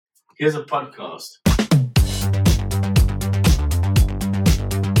Here's a podcast.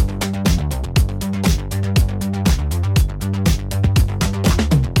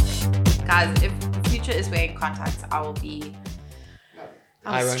 Guys, if Future is wearing contacts, I will be...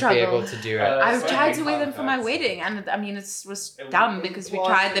 I won't struggle. be able to do it. I've tried to wear them for my wedding, and I mean, it was dumb because we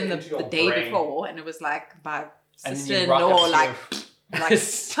tried them the day before, and it was like my sister-in-law like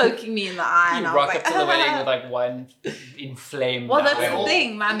poking me in the eye, and I was rock like, up to the wedding with like one inflamed. well, that's the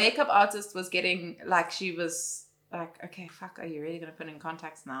thing. My makeup artist was getting like, she was like, okay, fuck, are you really gonna put in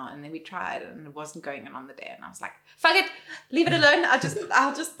contacts now? And then we tried, and it wasn't going in on the day, and I was like, fuck it, leave it alone.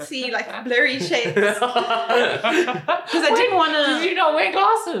 I'll just see like blurry shapes because I didn't want to. Did you not wear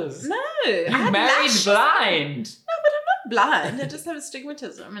glasses? No, You married blind. No, but I'm not blind. I just have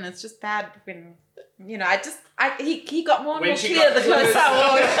astigmatism, and it's just bad when, you know, he got more and more clear the closer I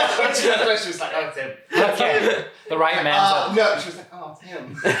walked. When she got close, she was like, oh, it's him. Okay, the right man's No, she was like, oh, it's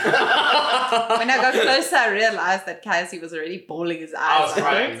him. When I got closer, I realized that Cassie was already bawling his eyes. I was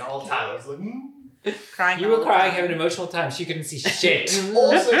crying the whole time. I was like, Crying. You were crying, having an emotional time. She couldn't see shit.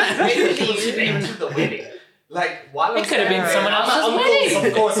 Also, maybe she was late to the wedding. Like, while I It was could have been there, someone my else's uncles, wedding.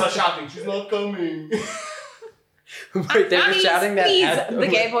 of course, are shouting, she's not coming. Wait, they were shouting that please, at the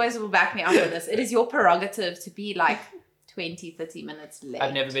gay boys will back me up on this. It is your prerogative to be like 20, 30 minutes late.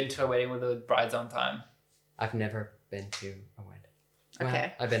 I've never been to a wedding with the brides on time. I've never been to a wedding. Well,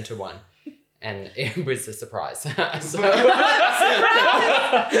 Okay. I've been to one. And it was a surprise. So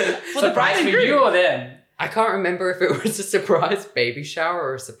For the bride and for groom. you or them? I can't remember if it was a surprise baby shower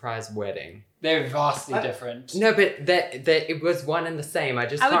or a surprise wedding. They're vastly different. No, but that it was one and the same. I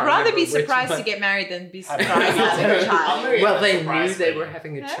just I would can't rather be remember which surprised one. to get married than be Having surprised a having a child. child. Well, they knew Surprise they wedding. were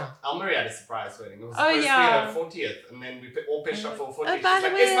having a Huh? child. Almarie had a surprise wedding. It was the Oh, first yeah. year of 40th, and then we all pitched up for 40th. Oh, She's by like,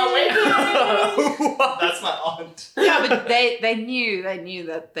 the it's my way. wedding. That's my aunt. Yeah, but they knew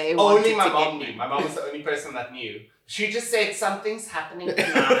that they wanted Only my to mom get knew. My mom was the only person that knew. She just said, something's happening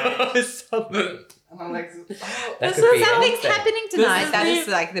tonight. Something. And I'm like, oh. That So could be something's anything. happening tonight. That is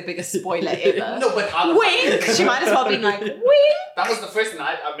like the biggest spoiler ever. No, but how the Wink! She might as well be like, wink! That was the first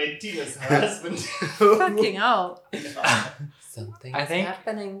night I met Tina's husband. Fucking hell. Something's I think-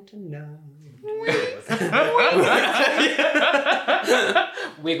 happening tonight.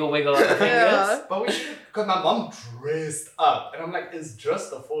 Wiggle, wiggle on the fingers. Yeah. But we should, because my mom dressed up, and I'm like, it's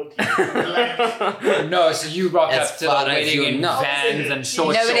just a 14th. Like, No, so you rock As up to the fun as wedding you in know. vans and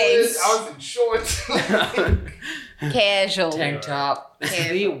short No, it shorts. ain't. I was in shorts. Casual. Tank top. This is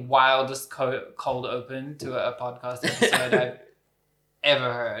the wildest cold open to a podcast episode I've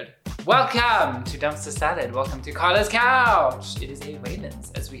ever heard. Welcome to Dumpster Salad. Welcome to Carla's Couch. It is a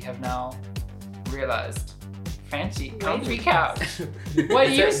Wayland's, as we have now realized. Fancy country couch. What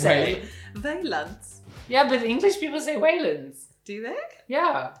do Is you it say? Valence. Yeah, but English people say Wayland's. Do they?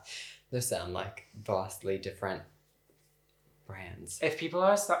 Yeah. Those sound like vastly different brands. If people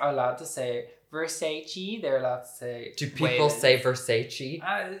are allowed to say Versace, they're allowed to say Do people Wayland's. say Versace?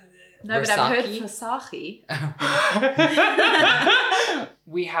 No, but I've heard Versace? Versace.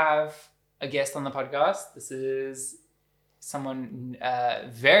 We have a guest on the podcast. This is someone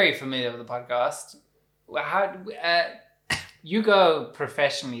very familiar with the podcast. How you go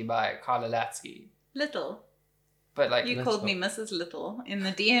professionally by Carla Latsky, Little. but like You Let's called go. me Mrs. Little in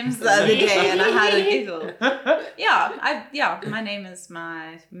the DMs the other day, and I had a giggle. Yeah, my name is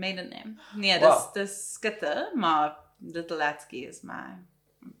my maiden name. Yeah, Wow. this skitter, my Little Latsky is my...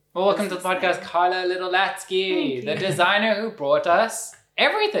 Well, welcome to the podcast, Carla Little Latsky, Thank the you. designer who brought us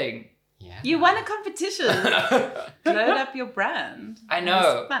everything. Yeah. You won a competition. Load up your brand. I It know.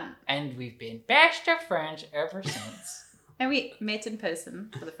 was fun. And we've been best of friends ever since. And we met in person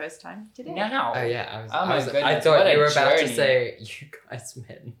for the first time today. Now. Oh yeah, Oh my I goodness, thought what a you were about journey. to say you guys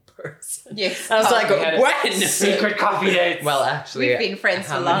met in person. Yes. I was like, We had a when? secret coffee dates. Well, actually, We've been friends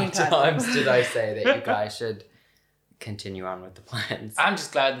how for a long many time. times did I say that you guys should continue on with the plans? I'm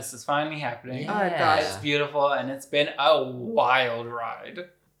just glad this is finally happening. Oh, gosh. It's beautiful and it's been a wild ride.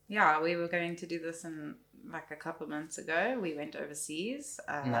 Yeah, we were going to do this in like a couple months ago. We went overseas.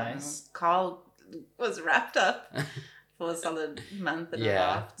 Nice. Carl was wrapped up for a solid month and a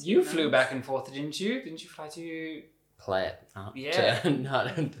Yeah. half. 2 You flew months. back and forth, didn't you? Didn't you fly to... Play it. Not Yeah.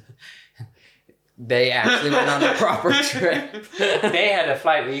 not they actually went on a proper trip. They had a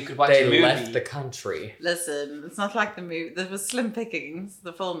flight where you could watch a They movie. left the country. Listen, it's not like the movie. There was Slim Pickings,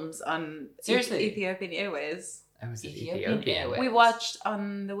 the films on Seriously? Ethiopian Airways. I was Ethiopian Ethiopian. Airways. We watched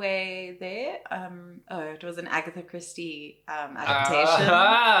on the way there. It was an Agatha Christie adaptation.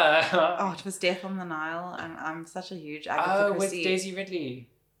 Oh, it was Death on the Nile, and I'm such a huge Agatha Oh, with Christie. Daisy Ridley.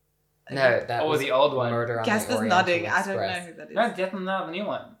 No, that Oh, was the old one. Murder on Casper's the nodding. Oriental I don't know Express. who that is. No, Death on the Nile, the new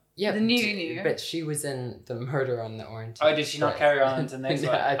one. Yeah, The new. But she was in the Murder on the Orient Oh, did she not carry on to the next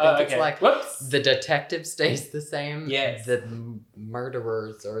one? I think Oh, it's okay. like Whoops. the detective stays the same. Yes. The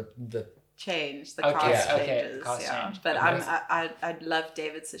murderers or the change. The Okay, cast okay, changes. cast yeah. change. But Okay. I love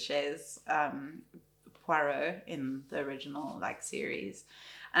David Suchet's Poirot in the original like series,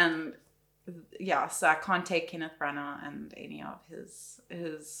 and yeah. So I can't take Kenneth Branagh and any of his.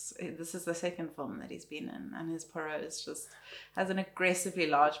 This is the second film that he's been in, and his Poirot is just has an aggressively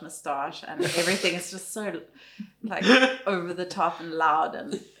large moustache, and everything is just so like over the top and loud,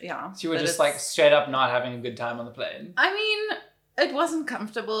 and yeah. So you were But just it's- like straight up not having a good time on the plane. I mean, it wasn't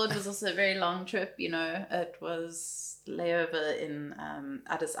comfortable. It was also a very long trip, you know. It was layover in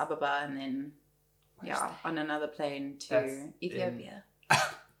Addis Ababa and then, on another plane to That's Ethiopia.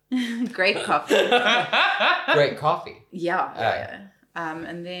 Great coffee. great coffee. Yeah.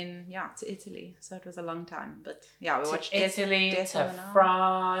 And then, to Italy. So it was a long time. But yeah, we watched Italy, Death to of an Hour.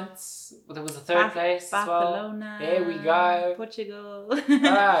 France. There was a third place as well. Barcelona. There we go. Portugal.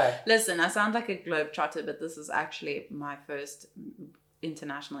 Ah. Listen, I sound like a globetrotter, but this is actually my first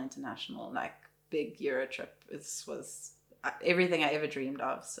international, like big Euro trip. This was everything I ever dreamed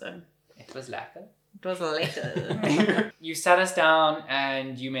of. So It was lekker. it was later. You sat us down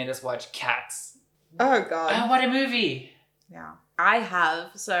and you made us watch Cats. Oh God. Oh, what a movie! Yeah, I have.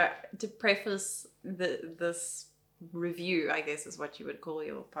 So to preface this review, I guess is what you would call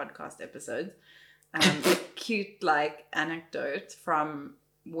your podcast episodes. A cute like anecdote from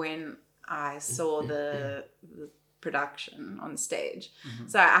when I saw the production on stage. Mhm.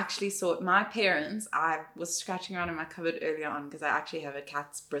 So I actually saw my parents. I was scratching around in my cupboard earlier on because I actually have a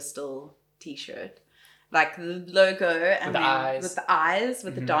Cats Bristol T-shirt, like the logo and the then eyes. with the eyes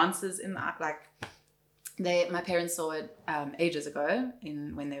with the Mhm. dancers in the like. My parents saw it ages ago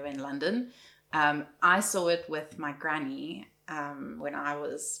when they were in London. I saw it with my granny when I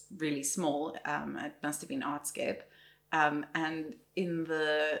was really small. It must have been Artscape. And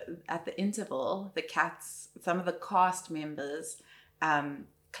at the interval, some of the cast members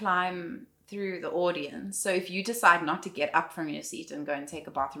climb through the audience. So if you decide not to get up from your seat and go and take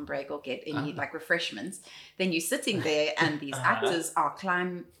a bathroom break or get any like refreshments, then you're sitting there and these actors are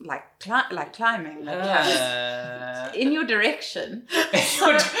climbing the cats in your direction.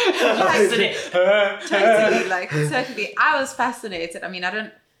 Totally. I was fascinated. I mean,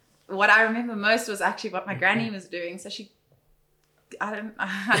 what I remember most was actually what my granny was doing. So I don't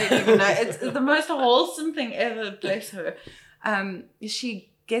even know. It's the most wholesome thing ever, bless her. She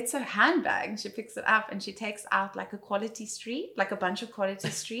gets her handbag, she picks it up and she takes out like a Quality Street, like a bunch of Quality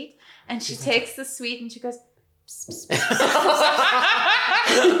Street, and she takes the sweet and she goes pss, pss, pss,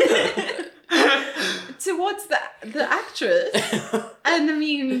 towards the actress. And I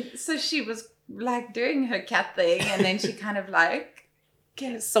mean, so she was like doing her cat thing and then she kind of like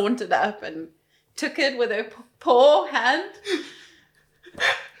sauntered up and took it with her paw hand.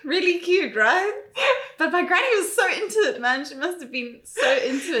 Really cute, right? But my granny was so into it, man. She must have been so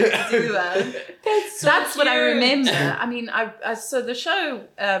into it to do that. That's what I remember. I mean, I so the show,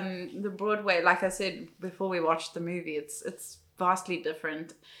 the Broadway, like I said before we watched the movie, it's vastly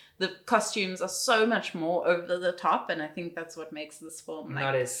different. The costumes are so much more over the top, and I think that's what makes this film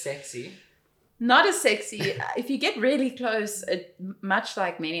Not as sexy. Not as sexy. If you get really close, much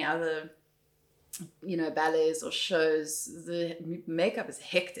like many other ballets or shows, the makeup is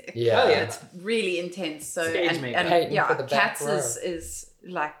hectic. Yeah. Oh, yeah. It's really intense. So Stage makeup. Painting for the back Cats row. is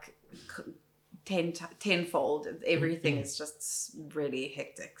like tenfold. Everything is just really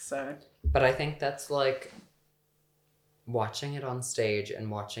hectic. So But I think that's like watching it on stage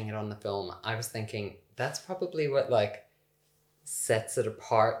and watching it on the film. I was thinking that's probably what like sets it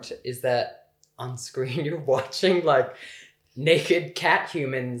apart, is that on screen you're watching like naked cat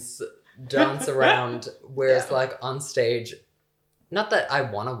humans dance around, whereas like on stage, not that I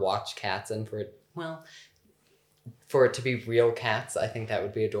want to watch cats and for it to be real cats, I think that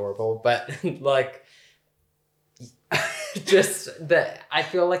would be adorable, but like just that I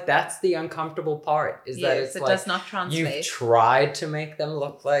feel like that's the uncomfortable part, is that it's it like does not translate. you've tried to make them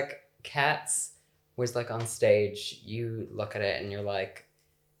look like cats, whereas like on stage you look at it and you're like,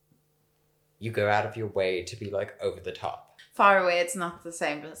 you go out of your way to be like over the top. Far away, it's not the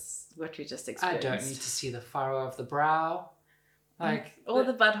same as what we just I experienced. don't need to see the furrow of the brow. Like, or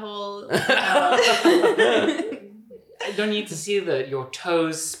the butthole. I don't need to see your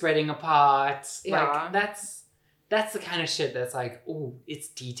toes spreading apart. Yeah. Like, that's the kind of shit that's like, oh, it's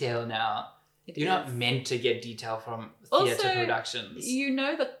detail now. You're not meant to get detail from theatre Also, productions. You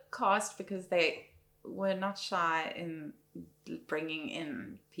know the cast because they were not shy in bringing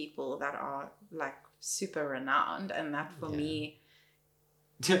in people that are like super renowned, and that for me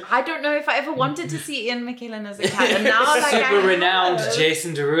I don't know if I ever wanted to see Ian McKellen as a cat, and now like Super I renowned have.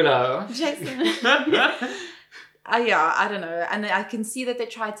 Jason Derulo. Jason. Yeah, I don't know, and I can see that they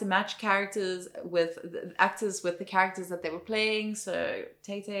tried to match actors with the characters that they were playing. So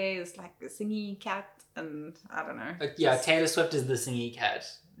Tay Tay is like the singy cat, and I don't know. Yeah, Taylor Swift is the singy cat.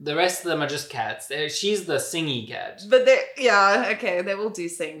 The rest of them are just cats. She's the singy cat. But they will do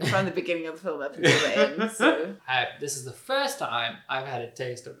sing from the beginning of the film up until the end. So This is the first time I've had a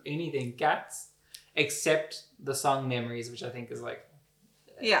taste of anything cats, except the song Memories, which I think is like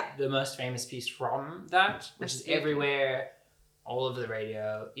the most famous piece from that, which is everywhere, all over the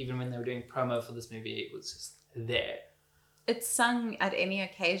radio. Even when they were doing promo for this movie, it was just there. It's sung at any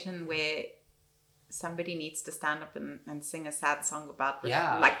occasion where somebody needs to stand up and sing a sad song about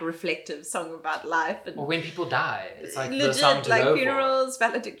like reflective song about life, and Or when people die, it's like legit, the song to like go funerals,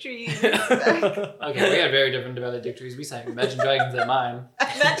 valedictories. Okay, we had very different valedictories. We sang Imagine Dragons at mine.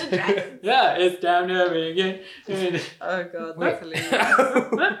 Imagine Dragons. Yeah, it's time to begin. Oh god, Wait. that's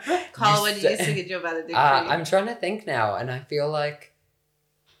hilarious. Carl, what did you sing at your valedictory? I'm trying to think now, and I feel like,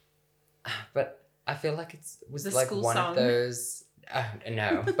 but I feel like it was The like school one song. of those.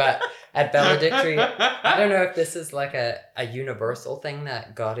 No, but at valedictory, I don't know if this is like a universal thing,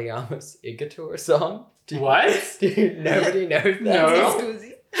 that Gaudiamus Igitur song. What? Nobody knows that. No.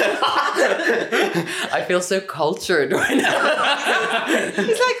 Scusi. I feel so cultured right now.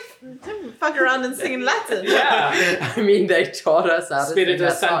 He's like, fuck around and sing in Latin. Yeah. I mean, they taught us how to sing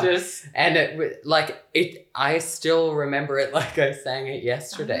Spiritus that song. Sanctus. And I still remember it like I sang it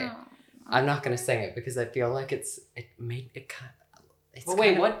yesterday. Oh. I'm not gonna sing it because I feel like it's But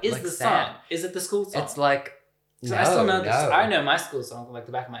wait, what is like the sad. song? Is it the school song? It's like So I still know this. no. I know my school song from like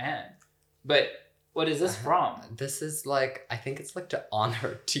the back of my hand. But what is this from? This is like, I think it's like to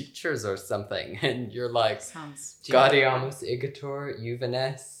honor teachers or something, and you're like Sounds. Gaudiamus Igitur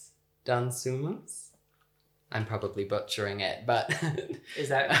Juvenes Dansumus. I'm probably butchering it, but Is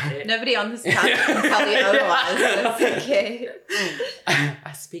that it? Nobody on this cast can tell you otherwise. So it's okay.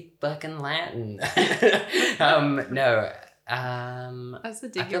 I speak fucking Latin. No. That's a I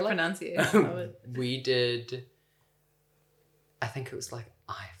dig feel your like- pronunciation of it. We did. I think it was like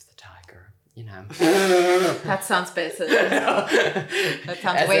Eye of the Tiger. You know. That sounds better. That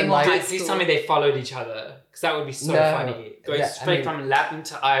sounds As way in, more like- high Please school. tell me they followed each other. Because that would be so No, funny. Going that- I straight mean- from Latin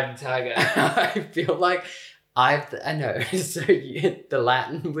to Eye of the Tiger. I feel like I know. So the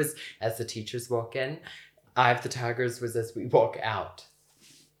Latin was as the teachers walk in. Eye of the Tigers was as we walk out.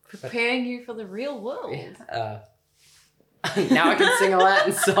 Preparing you for the real world. Now I can sing a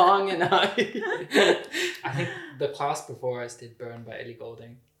Latin song, and I think the class before us did Burn by Ellie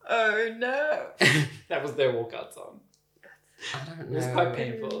Goulding. Oh no. That was their walkout song. I don't It know. was quite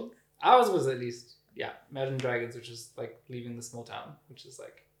painful. Ours was at least, Imagine Dragons, which is like leaving the small town, which is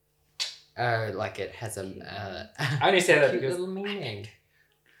like... Like it has a I only say that cute because... little meaning.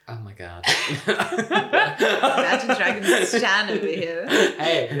 Oh my god. Imagine Dragons is Shan over here.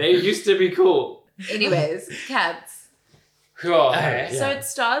 Hey, they used to be cool. Anyways, cats. Cool. Yeah. So it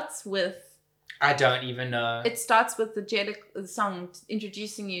starts with I don't even know. the song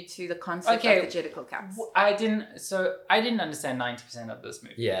introducing you to the concept Okay. of the Jellicle cats. I didn't understand 90% of this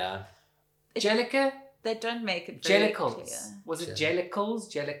movie. Yeah. Jellica? They don't make it very Jellicles. clear. Was it Jellicles?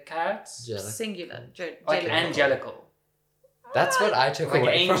 Jellicats? Singular. Like Jellicle. angelical. That's what I took Like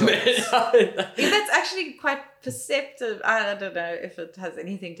away from angels. it. Yeah, that's actually quite perceptive. I don't know if it has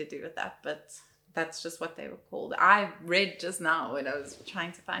anything to do with that, but that's just what they were called. I read just now when I was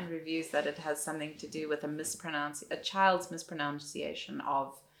trying to find reviews that it has something to do with a child's mispronunciation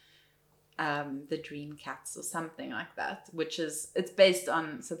of the Dream Cats or something like that, it's based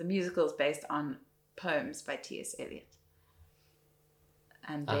on, so the musical is based on poems by T.S. Eliot.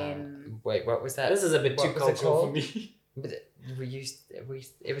 And then Wait, what was that? This is a bit What too was it cultural for called? me.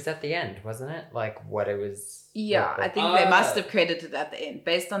 It was at the end, wasn't it? Like what it was. yeah, I what- think they must have credited at the end,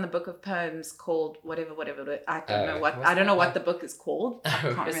 based on the book of poems called whatever. I don't know what. what's I don't know that what one? the book is called. I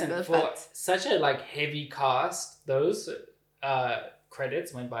can't Listen, remember. for But such a like heavy cast, those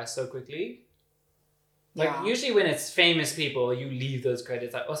credits went by so quickly. Like yeah. usually when it's famous people, you leave those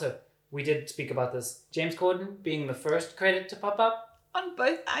credits. Also, we did speak about this. James Corden being the first credit to pop up, on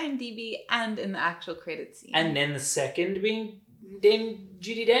both IMDb and in the actual credit scene. and then the second being Dame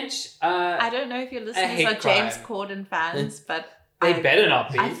Judi Dench. I don't know if your listeners hate are James crime. Corden fans, but They I better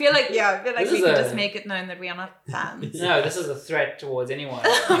not be. I feel like This we is can a- just make it known that we are not fans. No, this is a threat towards anyone.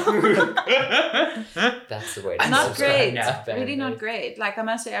 That's the way to Not describe great. that band Really not is. great. Like I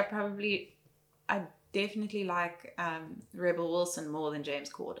must say, I definitely like Rebel Wilson more than James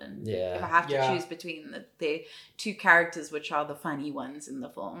Corden. Yeah. If I have to Yeah. choose between the two characters, which are the funny ones in the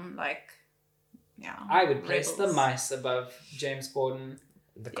film, like, yeah. I would place the Rebels. mice above James Corden.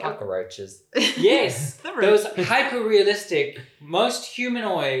 The Yeah. cockroaches. Yes, The those roaches. hyper-realistic, most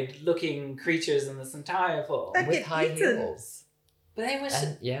humanoid-looking creatures in this entire film. Like- With get high eaten. heels. But they were...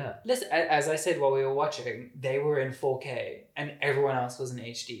 And yeah. Listen, as I said while we were watching, they were in 4K and everyone else was in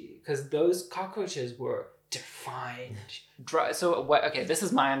HD because those cockroaches were defined. So, what? Okay, this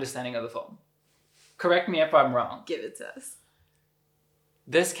is my understanding of the film. Correct me if I'm wrong. Give it to us.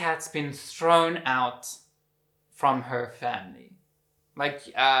 This cat's been thrown out from her family. Like,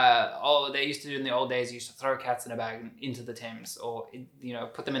 they used to do in the old days, you used to throw cats in a bag into the Thames or,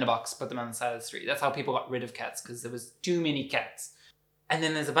 put them in a box, put them on the side of the street. That's how people got rid of cats because there was too many cats. And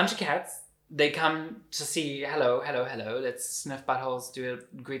then there's a bunch of cats. They come to see, hello, let's sniff buttholes, do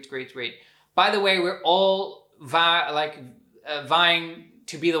a greet. By the way, we're all vying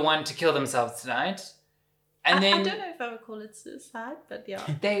to be the one to kill themselves tonight. And I then don't know if I would call it suicide, but yeah.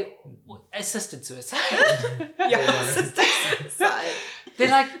 they assisted suicide. Yeah, suicide. They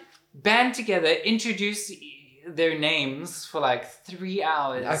like band together, introduce their names for like 3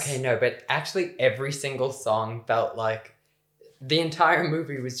 hours. Okay, no, but actually every single song felt like the entire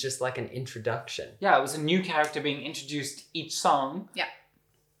movie was just like an introduction. Yeah, it was a new character being introduced each song. Yeah.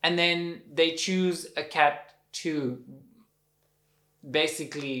 And then they choose a cat to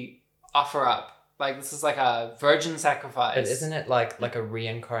basically offer up. Like, this is like a virgin sacrifice. But isn't it like a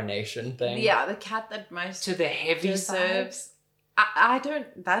reincarnation thing? Yeah, the cat that most to the heavy side? deserves. I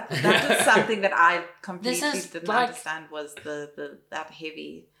don't. That is something that I completely This is didn't like- understand was the that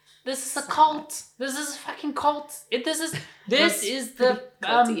heavy. This is a Side. cult. This is a fucking cult. This is That's the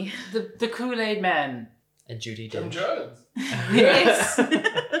culty. the Kool-Aid Man. And Judi Jim Dench. Jones. Yes.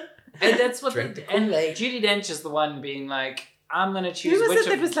 And that's what Drink the and Kool-Aid. Judi Dench is the one being like, I'm gonna Who choose was which it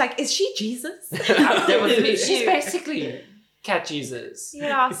that of was like, is she Jesus? that was me. She's You. basically Cat Jesus.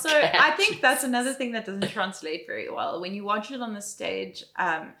 Yeah, so I Cat think that's another thing that doesn't translate very well. When you watch it on the stage,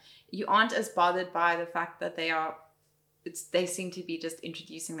 you aren't as bothered by the fact that they seem to be just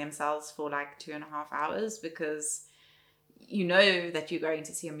introducing themselves for like 2.5 hours because you know that you're going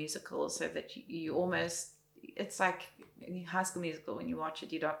to see a musical, so that you almost, it's like in High School Musical when you watch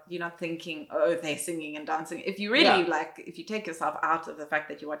it, you're not thinking, oh, they're singing and dancing. If you really if you take yourself out of the fact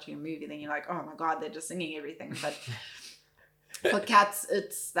that you're watching a movie, then you're like, oh my god, they're just singing everything. But for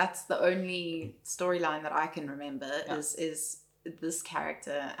cats, that's the only storyline that I can remember is this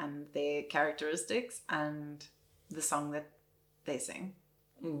character and their characteristics and the song that they sing.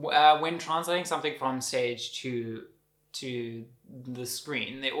 When translating something from stage to the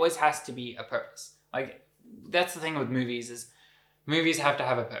screen, there always has to be a purpose. Like, that's the thing with movies is movies have to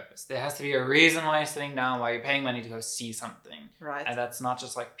have a purpose. There has to be a reason why you're sitting down, why you're paying money to go see something. Right. And that's not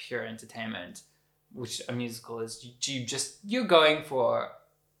just like pure entertainment, which a musical is. You're going for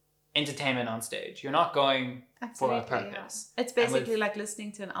entertainment on stage. You're not going for a Absolutely, purpose. yeah. It's And basically with- like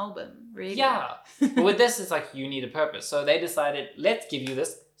listening to an album, really. Yeah. But with this, it's like you need a purpose. So they decided, let's give you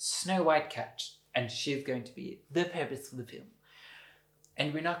this Snow White cat, and she's going to be the purpose for the film.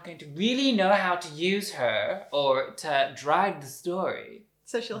 And we're not going to really know how to use her or to drive the story.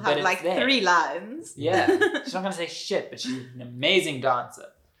 So she'll But have it's like there. 3 lines. Yeah. She's not going to say shit, but she's an amazing dancer.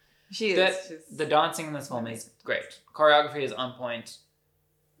 She is. She's The dancing in this film is great. Choreography is on point.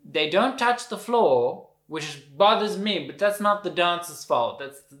 They don't touch the floor, which bothers me, but that's not the dancer's fault.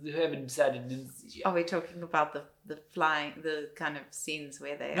 That's whoever decided to do this. Are we talking about the flying, the kind of scenes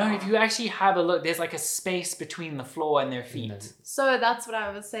where they No, are? if you actually have a look, there's like a space between the floor and their feet. Mm. So that's what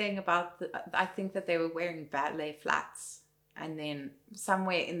I was saying about I think that they were wearing ballet flats. And then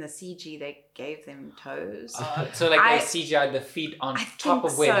somewhere in the CG, they gave them toes. So like I- they CGI'd the feet on I top think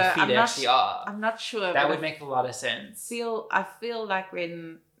of where the so. feet I'm not actually are. I'm not sure. That but would I make a lot of sense. I feel like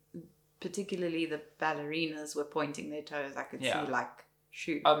when particularly the ballerinas were pointing their toes, I could Yeah. see like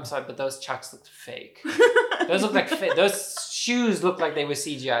shoot. I'm sorry, but those chucks looked fake. Those look like those shoes look like they were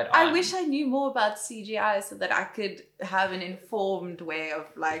CGI'd on. I wish I knew more about CGI so that I could have an informed way of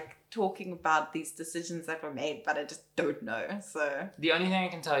like talking about these decisions that were made, but I just don't know. So The only thing I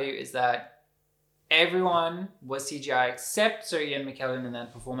can tell you is that everyone was CGI except Sir Ian McKellen in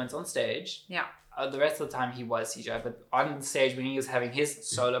that performance on stage. Yeah. The rest of the time he was CGI, but on the stage when he was having his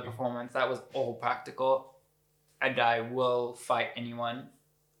solo performance, that was all practical. And I will fight anyone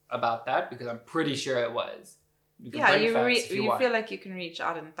about that because I'm pretty sure it was. You can yeah, bring you facts if you want. feel like you can reach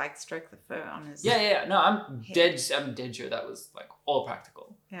out and like stroke the fur on his. Yeah. No, I'm Yeah. dead sure that was like all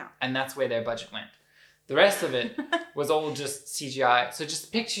practical. Yeah. And that's where their budget went. The rest of it was all just CGI. So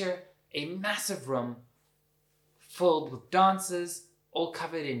just picture a massive room filled with dancers, all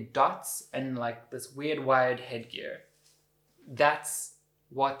covered in dots and like this weird wired headgear. That's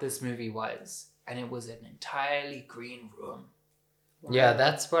what this movie was. And it was an entirely green room. Yeah,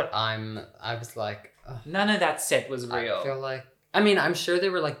 that's what I was like, ugh, None of that set was I real. feel like, I mean, I'm sure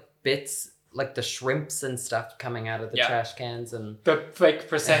there were like bits, like the shrimps and stuff coming out of the Yeah. trash cans and... The fake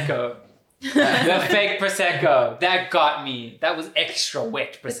Prosecco. The fake Prosecco. That got me. That was extra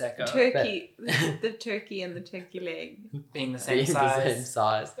wet Prosecco. Turkey, the turkey and the turkey leg. Being the same being size. the same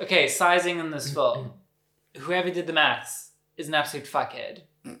size. Okay, sizing in this film. Whoever did the maths is an absolute fuckhead.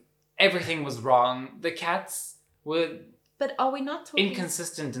 Everything was wrong. The cats were But are we not talking?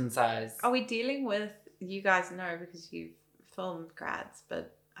 inconsistent in size. Are we dealing with? You guys know because you filmed grads,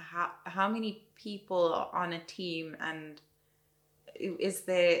 but how many people are on a team, and is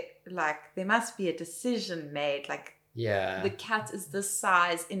there like there must be a decision made like Yeah. the cat is this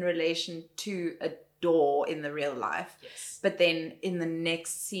size in relation to a door in the real life, Yes. but then in the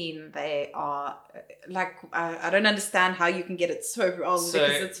next scene they are like I don't understand how you can get it so wrong So-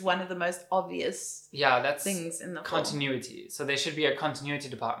 because it's one of the most obvious Yeah, that's things in the film. continuity. So there should be a continuity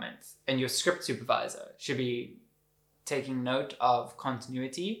department, and your script supervisor should be taking note of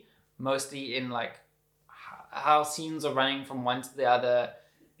continuity, mostly in like how scenes are running from one to the other.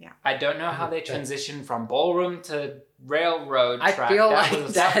 Yeah. I don't know how they transition from ballroom to railroad I track. feel that like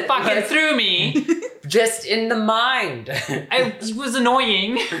was that fucking was- through me. Just in the mind. It was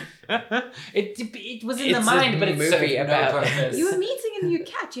annoying. It was in the It's a mind, but it movie served no about- purpose. You were meeting a new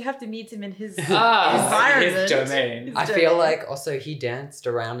cat. You have to meet him in his His environment. domain. I feel like also he danced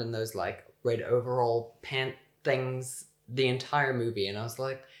around in those like red overall pant things the entire movie, and I was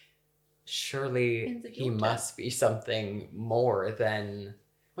like, surely In the he Georgia. must be something more than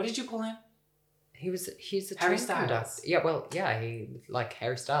What did you call him? he's a Harry train Styles. conductor. Yeah, well, yeah, he like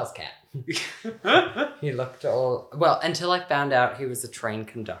Harry Styles cat. He looked all well until I found out he was a train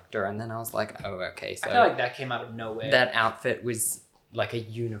conductor, and then I was like, oh, okay, so I feel like that came out of nowhere. that outfit was like a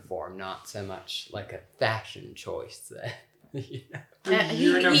uniform, not so much like a fashion choice.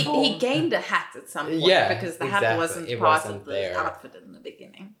 You know? He gained a hat at some point Yeah, because the hat exactly. wasn't It part wasn't of the there. outfit in the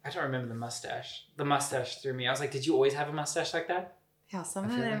beginning. I don't remember the mustache. The mustache threw me. I was like, did you always have a mustache like that? Yeah, some I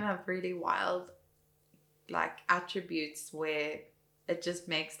of feel them like- have really wild like attributes where it just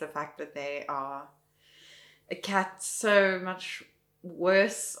makes the fact that they are a cat so much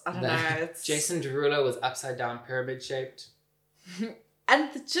worse. I don't know. It's Jason Derulo was upside down pyramid shaped. and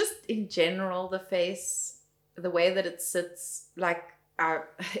just in general the face, the way that it sits, like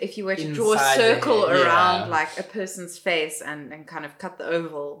if you were to draw a Inside the circle head, around yeah. like a person's face and kind of cut the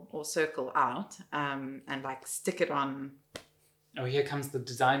oval or circle out and like stick it on. Oh, here comes the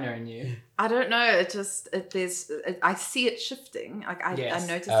designer in you. I don't know. I see it shifting. Like I Yes.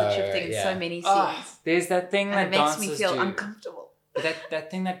 notice Oh, it shifting in yeah. so many scenes, Ah, there's that thing and that it makes dancers me feel do. uncomfortable.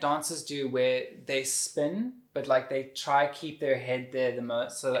 That thing that dancers do where they spin, but like they try keep their head there the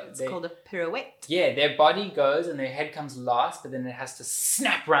most, so that It's they called a pirouette. yeah, their body goes and their head comes last, but then it has to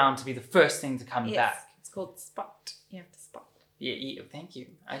snap round to be the first thing to come Yes, back. it's called spot. You have to spot. Yeah, thank you.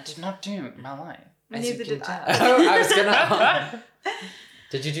 I did not do my life. Neither did I. Oh, I was gonna.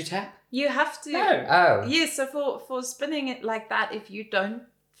 Did you do tap? You have to. No. Oh, Yeah, so for spinning it like that, if you don't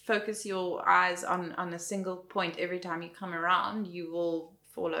focus your eyes on a single point every time you come around, you will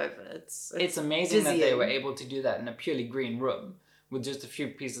fall over. It's It's amazing that they dizzying. were able to do that in a purely green room with just a few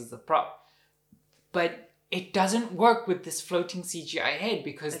pieces of prop. But it doesn't work with this floating CGI head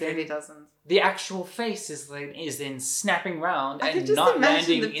because It then really doesn't. the actual face is then snapping round I can and just not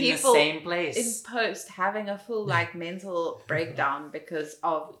imagine landing the in the people same In place. post, having a full like mental breakdown because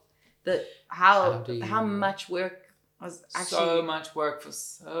of How do you- how much work was actually. So much work for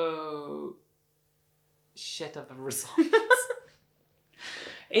so shit of a result.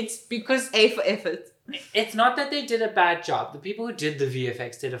 It's because A for effort. it's not that they did a bad job. The people who did the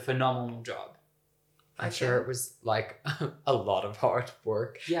VFX did a phenomenal job. I'm Okay. sure it was like a lot of hard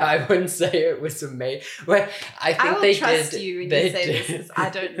work. Yeah. I wouldn't say it was amazing. Well, I think I will they trust did. you when they you say did, this. 'Cause I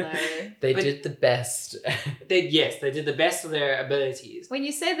don't know. They But- did the best. They did the best of their abilities. When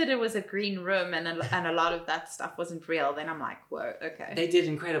you say that it was a green room and a lot of that stuff wasn't real, then I'm like, whoa, okay. They did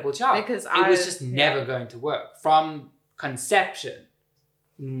an incredible job. Because it was I- just yeah. never going to work. From conception,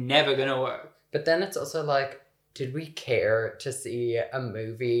 never gonna work. But then it's also like, did we care to see a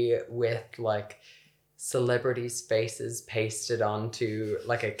movie with like celebrities' faces pasted onto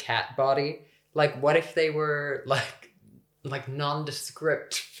like a cat body? Like, what if they were like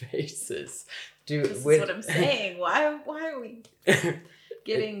nondescript faces? This is what I'm saying. Why are we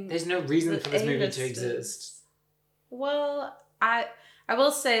getting? There's no reason the for this movie to A-listers? exist. Well, I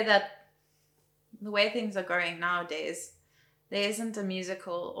will say that the way things are going nowadays, there isn't a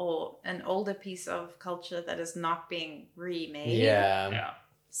musical or an older piece of culture that is not being remade. Yeah.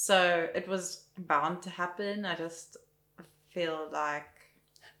 So it was bound to happen. I just feel like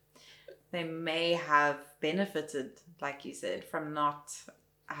they may have benefited, like you said, from not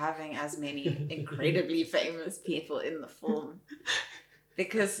having as many incredibly famous people in the film.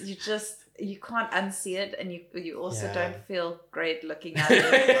 Because you can't unsee it, and you also don't feel great looking at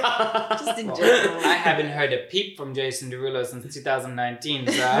it. Just in general. I haven't heard a peep from Jason Derulo since 2019,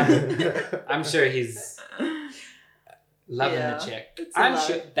 so I'm sure he's loving the check. I'm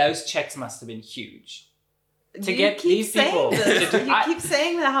sure those checks must have been huge. To get these people... You keep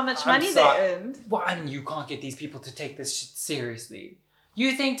saying how much money they earned. Well, I mean, you can't get these people to take this shit seriously.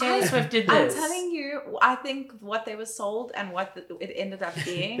 You think Taylor Swift did this? I'm telling you, I think what they were sold and what it ended up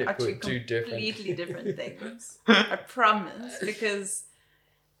being are two completely different things. I promise. Because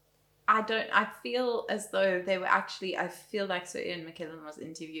I feel as though they were actually, I feel like Sir Ian McKellen was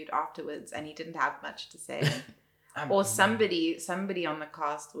interviewed afterwards and he didn't have much to say. Or somebody on the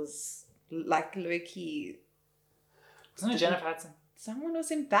cast was like low-key. Wasn't it Jennifer Hudson? Someone was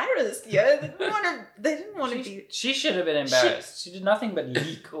embarrassed, They didn't want to be. She should have been embarrassed. She did nothing but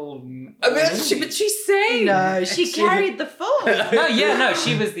leak all. But she sang. No, she carried the film.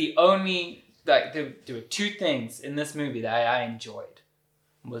 She was the only. Like there were two things in this movie that I enjoyed.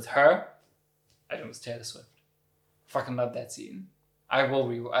 Was her, and it was Taylor Swift. Fucking love that scene. I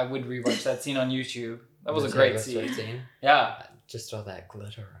would rewatch that scene on YouTube. That was a great scene. Yeah, just all that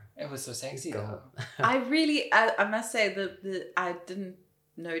glitter. It was so sexy though. I must say I didn't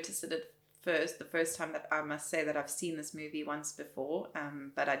notice it at first. The first time that I must say that I've seen this movie once before.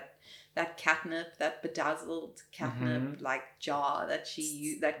 But that catnip, that bedazzled catnip like jar that she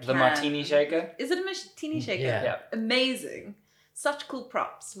used, the martini shaker. Is it a martini shaker? Yeah. Amazing. Such cool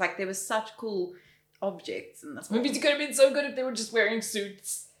props. Like there was such cool objects in this movie. It could have been so good if they were just wearing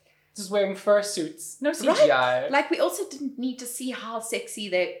suits. Just wearing fur suits. No CGI. Right? Like, we also didn't need to see how sexy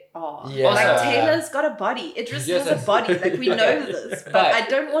they are. Yeah. Like, Taylor's got a body. Idris has a body. Like, we know this. But I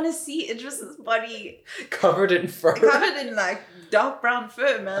don't want to see Idris's body... covered in fur. Covered in, like, dark brown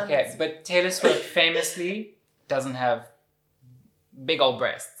fur, man. Okay, but Taylor Swift famously doesn't have big old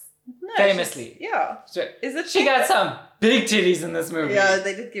breasts. No, famously. Yeah. So is it? She got some big titties in this movie. Yeah,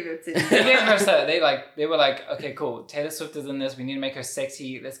 they did give her titties. They gave her so they were like, okay, cool. Taylor Swift is in this. We need to make her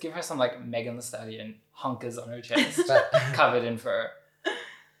sexy. Let's give her some like Megan Thee Stallion hunkers on her chest, covered in fur.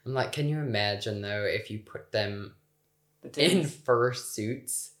 I'm like, can you imagine though if you put them in fur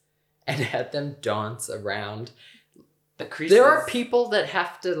suits and had them dance around? The creases. There are people that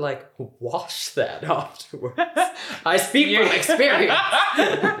have to like wash that afterwards. I speak from experience.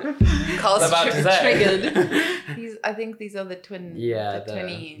 Carl's about to say. triggered. I think these are the twin. Yeah, the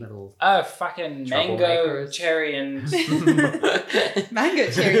twinny. little. Oh, fucking mango, cherry, and mango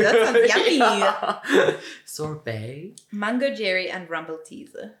cherry. That sounds yummy. Yeah. Sorbet. Mango cherry and rumple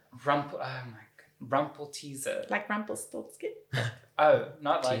teaser. Oh my god, rumple teaser. Like Rumpelstiltskin. Oh,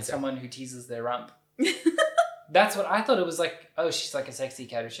 not like Teaser. someone who teases their rump. That's what I thought it was like. Oh, she's like a sexy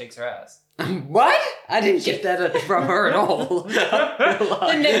cat who shakes her ass. What? I didn't get that from her at all.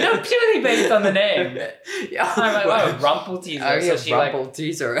 No, purely based on the name. Yeah. I'm like, oh, rumple teaser. Oh, yeah, so she rumple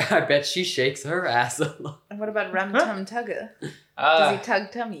teaser. I bet she shakes her ass a lot. And what about Rum Tum Tugger? Does he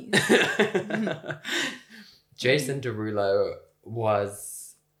tug tummies? Jason Derulo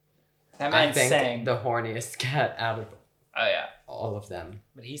was, that I man think, sang. the horniest cat out of Oh yeah, all of them.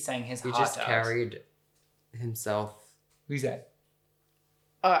 but he sang his He heart just out. carried himself. Who's that?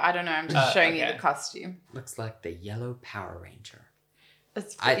 Oh, I don't know. I'm just showing you okay. the costume. Looks like the yellow Power Ranger.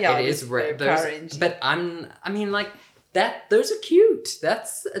 It's, It is very red. Power Ranger. But I mean, like that. Those are cute.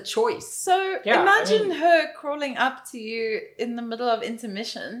 That's a choice. So Yeah, imagine her crawling up to you in the middle of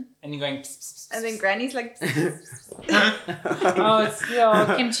intermission, And you're going. Pss, pss, pss, and then pss. Granny's like, Oh, it's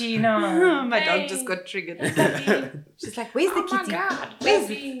kimchi. No, my dog Hey. just got triggered. She's like, where's the Oh my kitty? god, Where's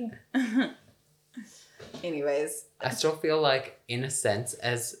baby. Anyways, I still feel like, in a sense,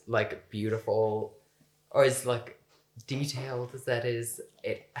 as like beautiful or as like detailed as that is,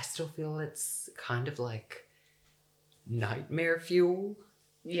 I still feel it's kind of like nightmare fuel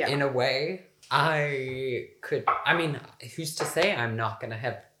yeah. in a way. I mean, who's to say I'm not gonna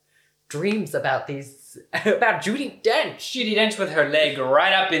have dreams about about Judi Dench? Judi Dench with her leg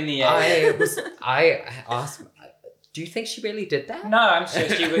right up in the air. I asked, do you think she really did that? No, I'm sure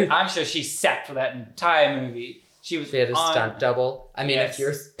she would. I'm sure she sat for that entire movie. She was. She had a on- stunt double. I mean, Yes. if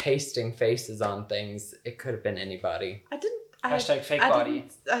you're pasting faces on things, it could have been anybody. I didn't. Hashtag fake body.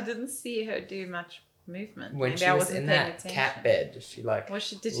 I didn't see her do much movement. When Maybe she I was wasn't in paying that attention. cat bed, she like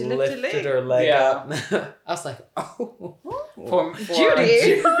Did you lift your lifted leg? her leg Yeah. up. I was like, oh. For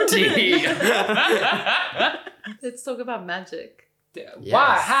Judy. Judy. Let's talk about magic. Why?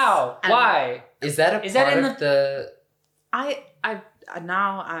 Yes. How? And- Why? Is that a Is that part in of the... I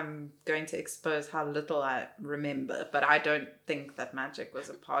now I'm going to expose how little I remember, but I don't think that magic was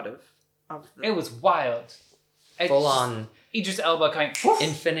a part of the. It was wild. It's full on Idris Elba coming.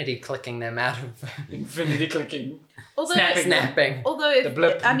 infinity clicking them out of Infinity clicking. although snapping. although The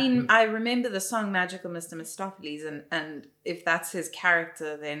blip. I mean I remember the song Magical Mr. Mistopheles, and if that's his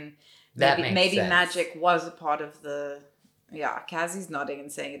character, then That maybe, makes maybe sense. magic was a part of the. Yeah, Kazi's nodding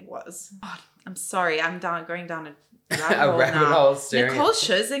and saying it was. God, I'm sorry, I'm going down a rabbit A hole rabbit now. hole staring Nicole at-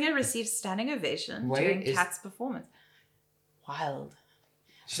 Scherzinger received standing ovation Wait, during is- Kat's performance. Wild.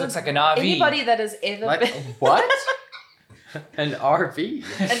 She looks like an RV. Anybody that has ever Like, been what? An RV.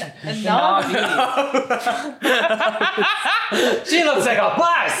 a An non- She looks like a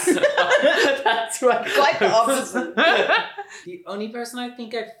bus. That's what. Quite the opposite. The only person I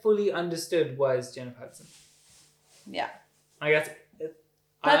think I fully understood was Jennifer Hudson. Yeah. I guess I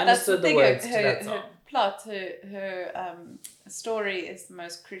But that's the understood the thing. words to Her that song. plot, her story is the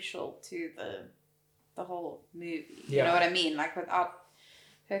most crucial to the whole movie. You Yeah. know what I mean? Like without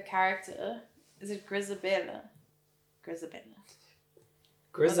her character, is it Grisabella?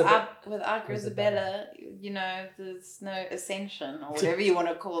 Grisabella. Without Grisabella, you know, there's no ascension or whatever you want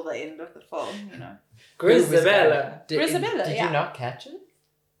to call the end of the film. You know. Grisabella. Grisabella, Did yeah. you not catch it?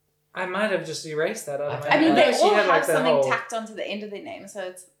 I might have just erased that out of my I mean, head. they She all had, have the something whole- tacked onto the end of their name,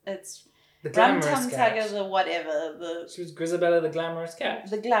 so it's The Rum glamorous Tum cat. Tugger, the whatever, She was Grisabella the glamorous cat.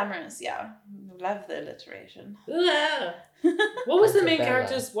 the glamorous, yeah. Love the alliteration. What was the main Grisabella.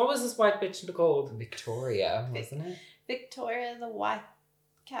 character's? What was this white bitch called? Victoria, wasn't it? Victoria the white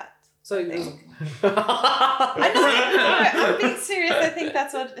cat. So it was, I know, I'm being serious. I think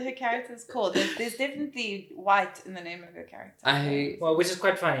that's what her character is called. There's definitely white in the name of her character. well, which is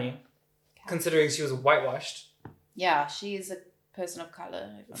quite funny, considering she was whitewashed. Yeah, she is a person of color.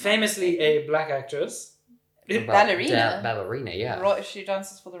 if I'm not Famously mistaken. a black actress. Ballerina. Ballerina, yeah. She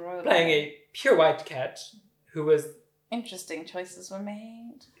dances for the Royal Playing Ballet. a pure white cat who was, Interesting choices were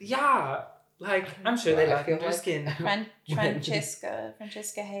made. yeah, like, I'm sure they I like feel her like- skin.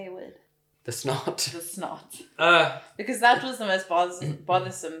 Francesca Hayward. The snot. The snot. Because Because that was the most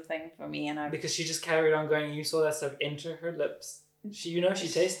bothersome thing for me, and she just carried on going, you saw that stuff enter her lips. She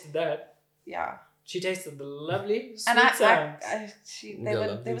tasted that. yeah. She tasted the lovely sweet And I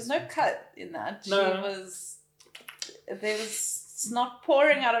sounds. there was no cut in that. No. There was snot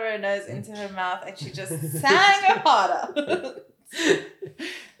pouring out of her nose into her mouth, and she just sang it harder.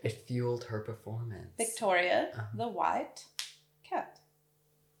 It fueled her performance. Victoria, Uh-huh. the white cat.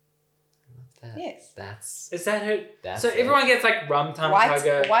 That, Yes. That's Is that her? that's So it. everyone gets like Rum Tum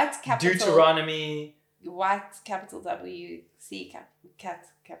Tugger, White capital. Deuteronomy. White capital W C cat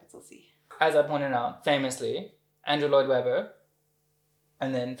capital C. As I pointed out, famously, Andrew Lloyd Webber,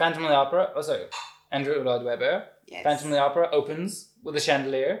 and then Phantom of the Opera. Oh, sorry, Andrew Lloyd Webber. Yes. Phantom of the Opera opens with a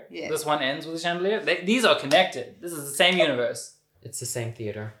chandelier. Yes. This one ends with a chandelier. These are connected. This is the same universe. It's the same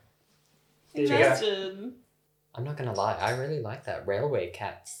theater. There you go. Imagine. I'm not gonna lie, I really like that Railway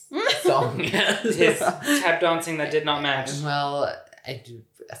Cats song. His tap dancing that did not match. Well,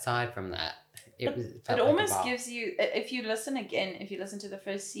 aside from that, it was. It felt like almost a bop. gives you, if you listen to the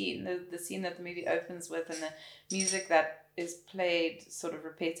first scene, the scene that the movie opens with, and the music that is played sort of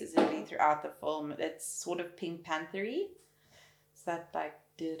repetitively throughout the film, it's sort of Pink Panther-y. It's that like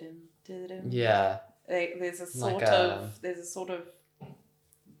did Yeah, there's a Like sort of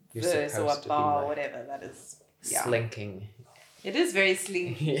you're verse or a supposed to be bar or like whatever that is. Yeah, slinking. it is very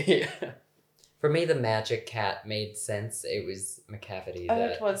slinky. Yeah. For me, the magic cat made sense. It was McCavity. Oh,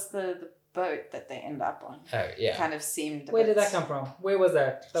 that, it was the boat that they end up on. Oh, yeah. Kind of seemed a Where bit did that come from? Where was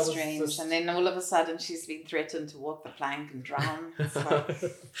that? That was strange. just- And then all of a sudden she's been threatened to walk the plank and drown. It's like,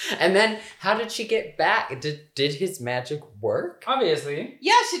 And then, how did she get back? Did his magic work? Obviously.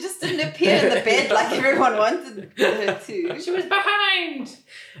 yeah, she just didn't appear in the bed like everyone wanted her to. She was behind.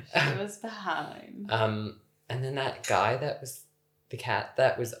 She was behind. And then that guy that was the cat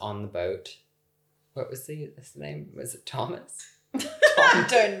that was on the boat. What was his name? Was it Thomas? I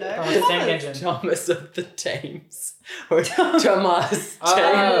don't know. Thomas the Tank Engine. Thomas of the Thames. Or Thomas.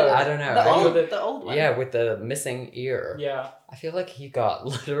 Oh. I don't know. The old one. Yeah, with the missing ear. Yeah. I feel like he got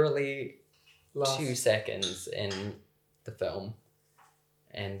literally Lost. 2 seconds in the film,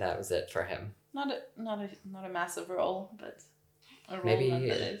 and that was it for him. Not a massive role, but a role Maybe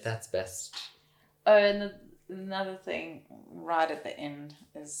nonetheless. that's best. Oh, and another thing right at the end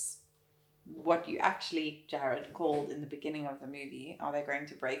is what you actually, Jared, called in the beginning of the movie, are they going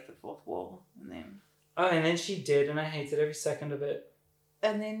to break the fourth wall? And then she did, and I hated every second of it.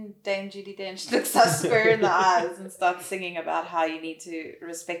 And then Dame Judi Dench looks us square in the eyes and starts singing about how you need to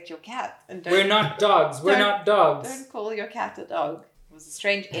respect your cat. And We're not dogs. We're not dogs. Don't call your cat a dog. It was a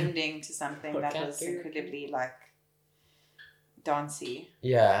strange ending to something Poor that cat, was dear. incredibly like dancey.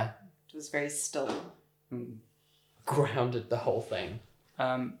 Yeah. It was very still. Grounded the whole thing.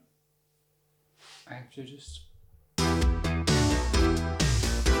 I have to just.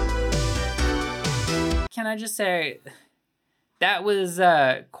 Can I just say, that was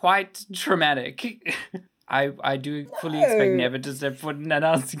quite traumatic. I do fully expect never to step foot in that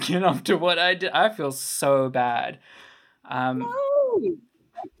house again after what I did. I feel so bad. No,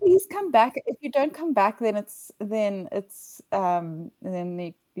 please come back. If you don't come back, then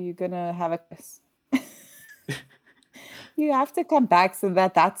you're gonna have a. You have to come back so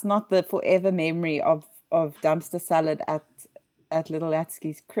that's not the forever memory of dumpster salad at Little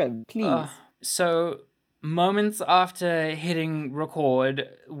Latsky's crib, please. So moments after hitting record,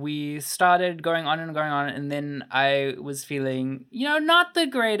 we started going on, and then I was feeling, not the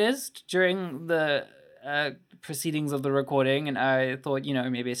greatest during the proceedings of the recording, and I thought,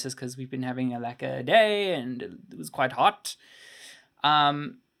 maybe it's just because we've been having a day and it was quite hot.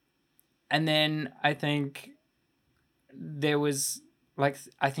 And then I think there was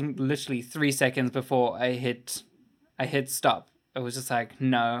literally 3 seconds before I hit stop. I was just like,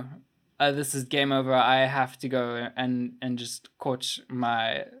 no, this is game over. I have to go and just coach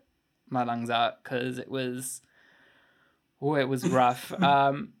my lungs out because it was rough.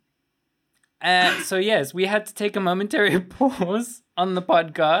 So yes, we had to take a momentary pause on the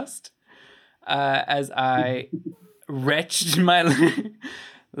podcast as I retched my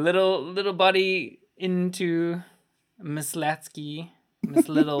little body into Miss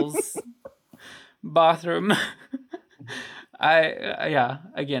Little's bathroom.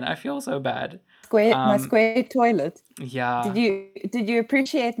 I feel so bad. My square toilet. Yeah. Did you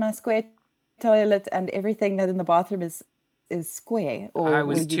appreciate my square toilet and everything that in the bathroom is square? Or I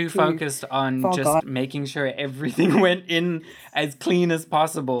was too focused on just making sure everything went in as clean as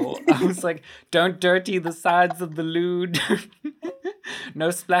possible. I was like, don't dirty the sides of the loo. No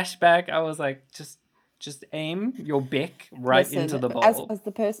splashback. I was like, just aim your bic into the bowl. As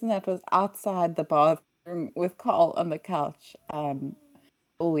the person that was outside the bathroom with Carl on the couch, all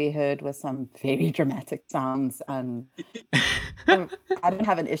we heard was some very dramatic sounds, and I don't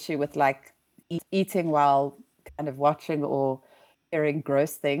have an issue with eating while kind of watching or hearing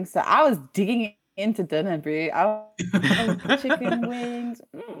gross things. So I was digging into dinner, bro. I was chicken wings.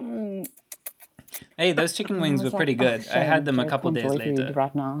 Hey, those chicken wings were pretty good. I had them a couple days later.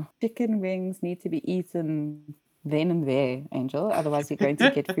 Right now, chicken wings need to be eaten then and there, Angel. Otherwise, you're going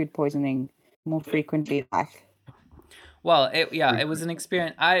to get food poisoning more frequently. Well, it was an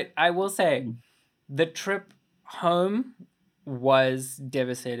experience. I will say, the trip home was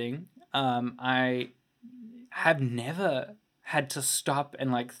devastating. I have never had to stop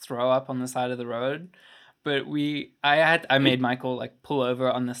and throw up on the side of the road. But I made Michael pull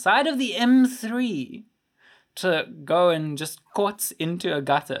over on the side of the M3 to go and just quartz into a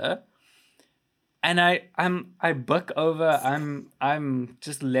gutter, and I book over. I'm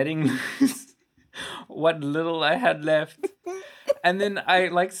just letting loose what little I had left, and then I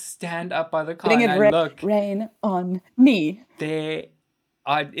stand up by the car and I look. Rain on me.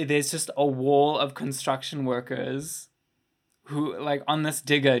 There's just a wall of construction workers who on this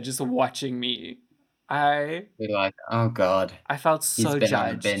digger just watching me. You're like, oh god. I felt so He's been on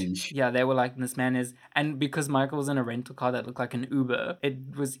a judged. binge. Yeah, they were like, this man is, and because Michael was in a rental car that looked like an Uber, it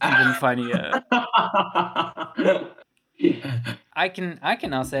was even funnier. I can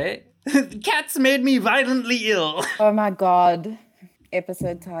now say, cats made me violently ill. Oh my god.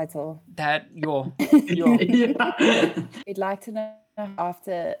 Episode title. That your. We'd like to know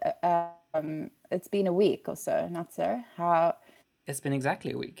after it's been a week or so, not so, how It's been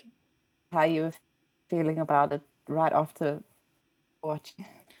exactly a week. How you were feeling about it right after watching.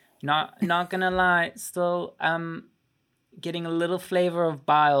 Not gonna lie, still getting a little flavor of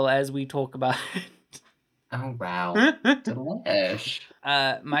bile as we talk about it. Oh wow. Delish.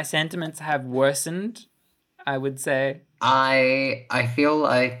 My sentiments have worsened, I would say. I feel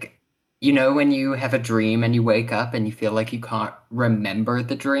like, when you have a dream and you wake up and you feel like you can't remember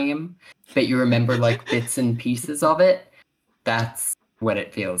the dream, but you remember bits and pieces of it. That's what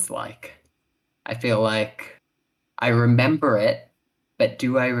it feels like. I feel like I remember it, but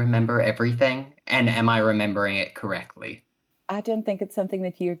do I remember everything? And am I remembering it correctly? I don't think it's something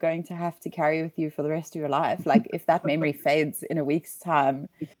that you're going to have to carry with you for the rest of your life. Like if that memory fades in a week's time,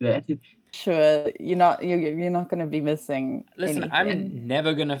 sure, you're not going to be missing. Listen, anything. I'm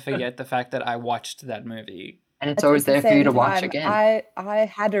never gonna forget the fact that I watched that movie. And it's At always the there for you to same watch time, again. I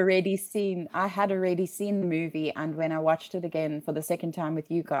had already seen the movie, and when I watched it again for the second time with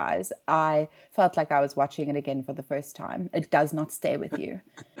you guys, I felt like I was watching it again for the first time. It does not stay with you,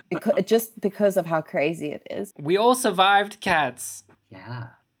 because of how crazy it is. We all survived cats. Yeah.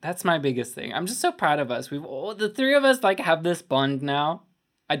 That's my biggest thing. I'm just so proud of us. The three of us like have this bond now.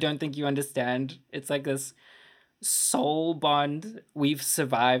 I don't think you understand. It's like this soul bond. We've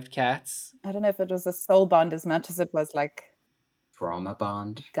survived cats. I don't know if it was a soul bond as much as it was like Trauma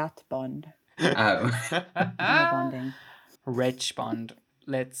bond. gut bond, Oh. trauma bonding. Rich bond.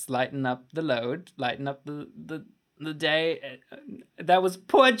 Let's lighten up the load. Lighten up the day. That was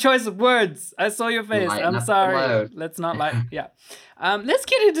poor choice of words. I saw your face. Lighten I'm up the sorry. load. Let's not yeah. Let's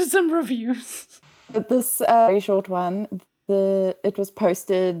get into some reviews. But this very short one, it was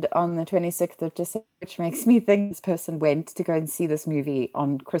posted on the 26th of December, which makes me think this person went to go and see this movie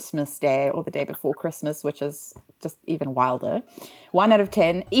on Christmas Day or the day before Christmas, which is just even wilder. 1 out of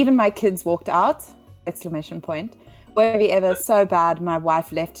 10. Even my kids walked out! Exclamation point. Were we ever so bad my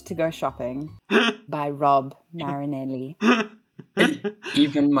wife left to go shopping? By Rob Marinelli.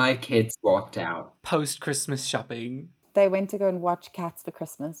 Even my kids walked out. Post-Christmas shopping. They went to go and watch Cats for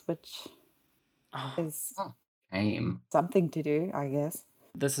Christmas, which Oh. is Aim. something to do, I guess.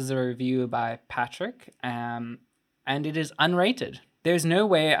 This is a review by Patrick, and it is unrated. There's no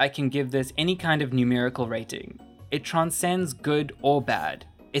way I can give this any kind of numerical rating. It transcends good or bad.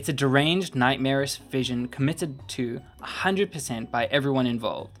 It's a deranged, nightmarish vision committed to 100% by everyone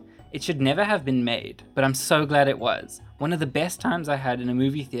involved. It should never have been made, but I'm so glad it was. One of the best times I had in a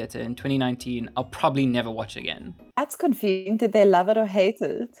movie theater in 2019, I'll probably never watch again. That's confusing. Did they love it or hate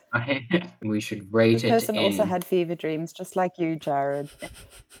it? We should rate The it person in... also had fever dreams, just like you, Jared.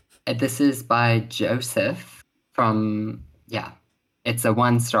 This is by Joseph from... Yeah. It's a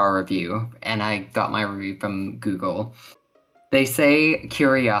 1-star review, and I got my review from Google. They say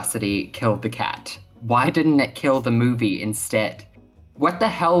curiosity killed the cat. Why didn't it kill the movie instead? What the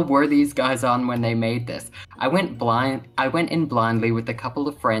hell were these guys on when they made this? I went in blindly with a couple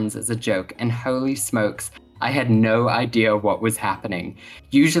of friends as a joke, and holy smokes, I had no idea what was happening.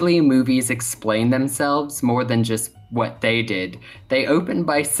 Usually movies explain themselves more than just what they did. They open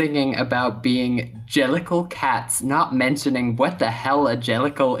by singing about being jellicle cats, not mentioning what the hell a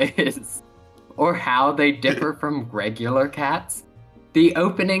jellicle is, or how they differ from regular cats. The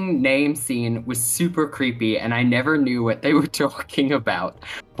opening name scene was super creepy, and I never knew what they were talking about.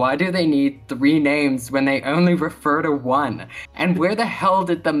 Why do they need 3 names when they only refer to 1? And where the hell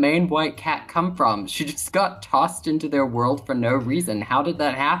did the main white cat come from? She just got tossed into their world for no reason. How did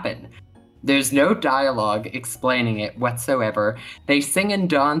that happen? There's no dialogue explaining it whatsoever. They sing and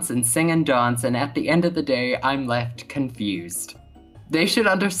dance, and at the end of the day, I'm left confused. They should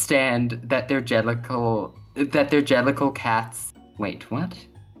understand that they're jellicle cats. Wait, what?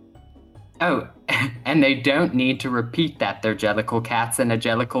 Oh, and they don't need to repeat that they're jellicle cats in a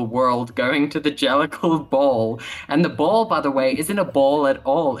jellicle world going to the jellicle ball. And the ball, by the way, isn't a ball at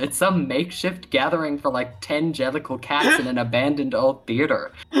all. It's some makeshift gathering for like 10 jellicle cats in an abandoned old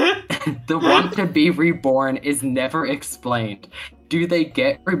theater. The want to be reborn is never explained. Do they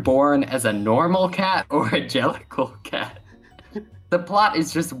get reborn as a normal cat or a jellicle cat? The plot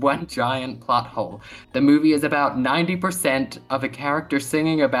is just one giant plot hole. The movie is about 90% of a character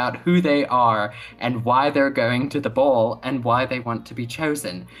singing about who they are and why they're going to the ball and why they want to be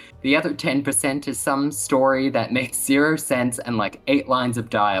chosen. The other 10% is some story that makes 0 sense and like 8 lines of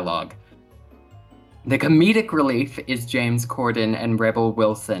dialogue. The comedic relief is James Corden and Rebel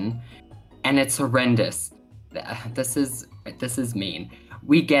Wilson, and it's horrendous. This is mean.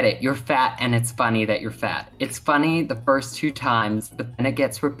 We get it, you're fat and it's funny that you're fat. It's funny the first 2 times, but then it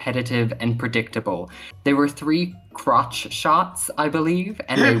gets repetitive and predictable. There were 3 crotch shots, I believe,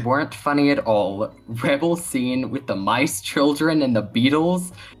 and they weren't funny at all. Rebel's scene with the mice children and the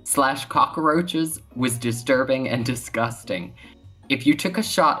beetles / cockroaches was disturbing and disgusting. If you took a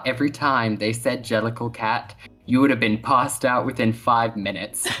shot every time they said jellicle cat, you would have been passed out within 5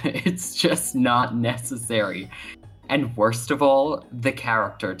 minutes. It's just not necessary. And worst of all, the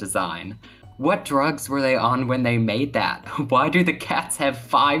character design. What drugs were they on when they made that? Why do the cats have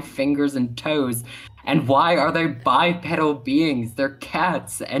 5 fingers and toes? And why are they bipedal beings? They're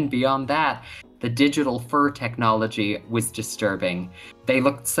cats. And beyond that, the digital fur technology was disturbing. They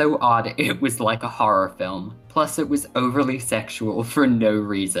looked so odd, it was like a horror film. Plus, it was overly sexual for no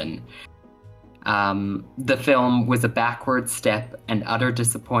reason. The film was a backward step and utter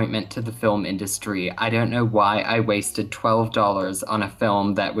disappointment to the film industry. I don't know why I wasted $12 on a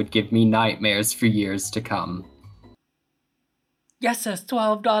film that would give me nightmares for years to come. Yes, it's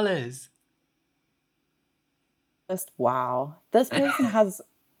 $12. Just wow. This person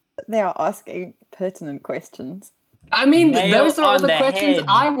they are asking pertinent questions. I mean, Nail those are all on the the questions head.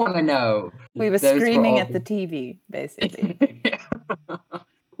 I want to know. We were Those screaming all at the TV, basically.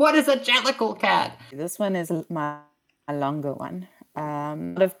 What is a jellicle cat? This one is my longer one. A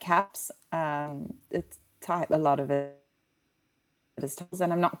lot of caps. It's type. A lot of it is titles,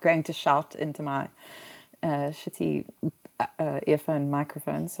 and I'm not going to shout into my shitty earphone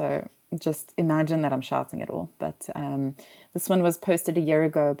microphone. So just imagine that I'm shouting it all. But this one was posted a year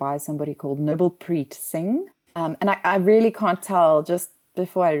ago by somebody called Nobelpreet Singh, and I really can't tell just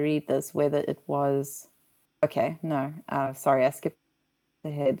before I read this whether it was okay. No, sorry, I skipped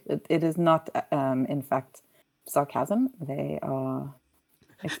ahead. It is not, in fact, sarcasm. They are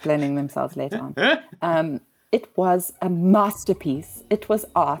explaining themselves later on. It was a masterpiece. It was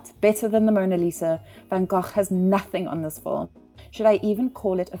art, better than the Mona Lisa. Van Gogh has nothing on this film. Should I even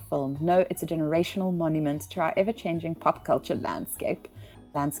call it a film? No, it's a generational monument to our ever-changing pop culture landscape.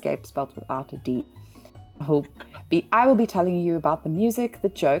 Landscape spelled without a D. I will be telling you about the music, the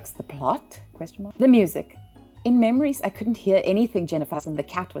jokes, the plot, the music. In memories, I couldn't hear anything Jennifer Hudson, the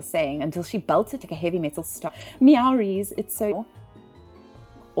cat, was saying until she belted like a heavy metal star. Meowies, it's so...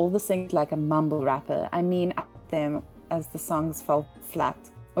 All the sings like a mumble rapper. I mean, them as the songs fell flat.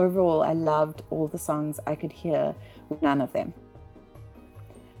 Overall, I loved all the songs I could hear, none of them.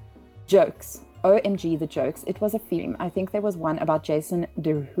 Jokes. OMG, the jokes. It was a theme. I think there was one about Jason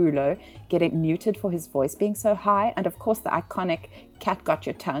Derulo getting muted for his voice being so high. And of course, the iconic cat got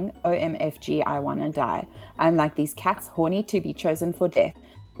your tongue. OMFG, I wanna die. I'm like these cats, horny to be chosen for death.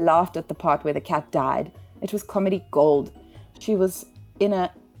 Laughed at the part where the cat died. It was comedy gold. She was in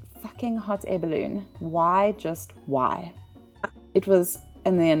a fucking hot air balloon. Why? Just why? It was,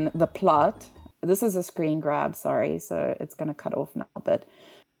 and then the plot. This is a screen grab, sorry, so it's gonna cut off now, but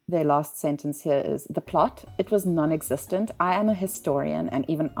their last sentence here is, the plot, it was non-existent. I am a historian, and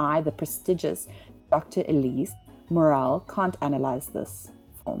even I, the prestigious Dr. Elise Morel, can't analyze this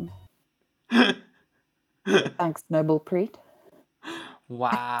film. Thanks, Nobelpreet.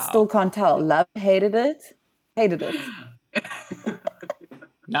 Wow. Still can't tell. Love, hated it. Hated it.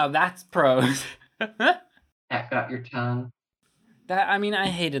 Now that's prose. Cat got your tongue. I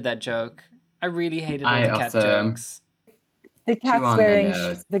hated that joke. I really hated all I the cat also- jokes. The Chew on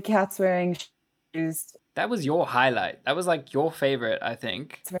the cat's wearing shoes. That was your highlight. That was like your favorite, I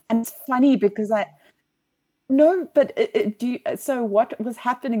think. And it's funny because so what was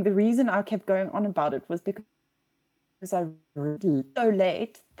happening, the reason I kept going on about it was because I read so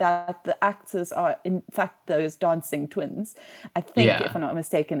late that the actors are in fact those dancing twins. I think, if I'm not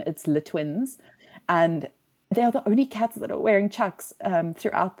mistaken, it's Le Twins, and they are the only cats that are wearing chucks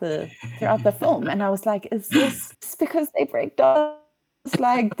throughout the film. And I was like, is this because they break dance?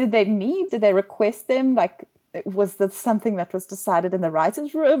 Like, did they request them? Like, was this something that was decided in the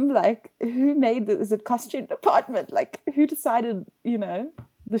writer's room? Like, who made this? Is it costume department? Like, who decided,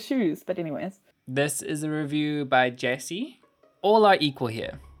 the shoes? But anyways. This is a review by Jesse. All are equal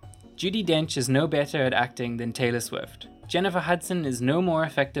here. Judi Dench is no better at acting than Taylor Swift. Jennifer Hudson is no more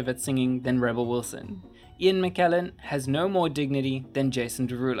effective at singing than Rebel Wilson. Ian McKellen has no more dignity than Jason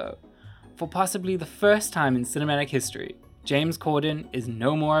Derulo. For possibly the first time in cinematic history, James Corden is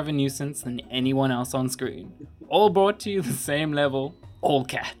no more of a nuisance than anyone else on screen. All brought to you the same level, all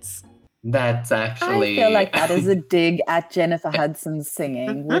cats. That's actually... I feel like that is a dig at Jennifer Hudson's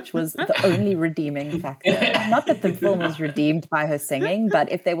singing, which was the only redeeming factor. Not that the film was redeemed by her singing,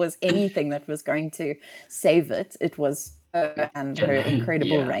 but if there was anything that was going to save it, it was her and her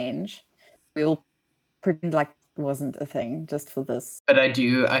incredible range. We'll pretend like it wasn't a thing just for this. But I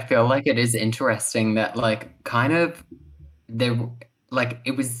feel like it is interesting that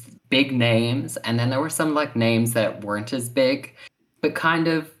it was big names, and then there were some names that weren't as big, but kind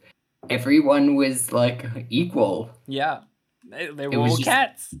of everyone was equal. Yeah, they were all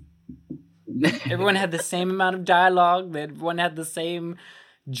cats. Everyone had the same amount of dialogue. Everyone had the same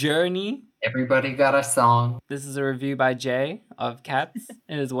journey. Everybody got a song. This is a review by Jay of Cats.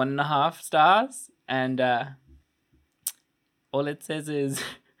 It is 1.5 stars. And all it says is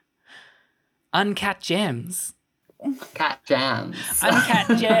uncat gems. Cat jams.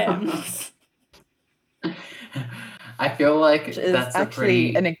 Uncat gems. I feel like Which is that's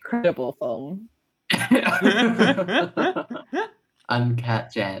actually an incredible film.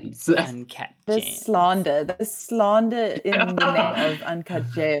 Uncut Gems. Uncut The Gems. slander in the name of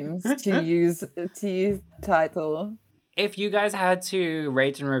Uncut Gems to use title. If you guys had to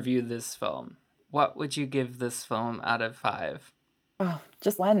rate and review this film, what would you give this film out of 5? Oh,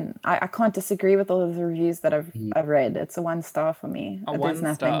 just one. I can't disagree with all of the reviews that I've read. It's a 1 star for me. A There's 1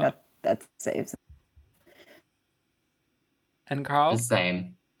 nothing star. that saves it. And Carl? The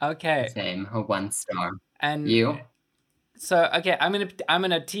same. Okay. Same. A 1 star. And You? so okay, I'm gonna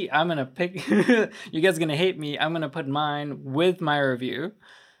pick. You guys are gonna hate me. I'm gonna put mine with my review.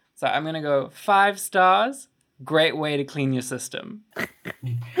 So I'm gonna go 5 stars. Great way to clean your system.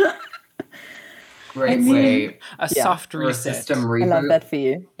 Great way. A Yeah. soft For a reset. system I reboot. love that for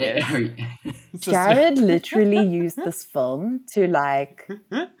you. Jared literally used this film to like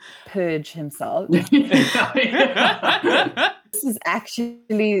purge himself. This is actually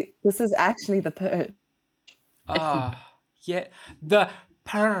the purge. Oh, yeah, the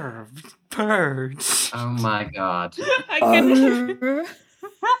purge. Oh my god. I can.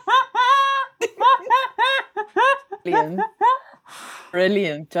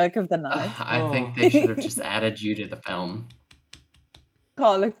 Brilliant joke of the night. I think they should have just added you to the film.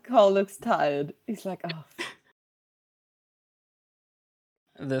 Carl looks tired. He's like, oh.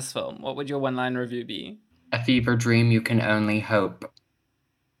 This film. What would your 1-line review be? A fever dream you can only hope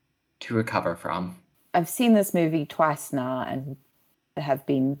to recover from. I've seen this movie twice now and have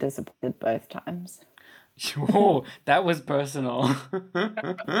been disappointed both times. Oh, that was personal.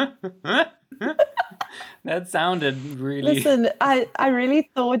 That sounded really. Listen, I really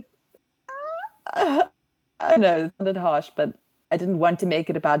thought, I know it sounded harsh, but I didn't want to make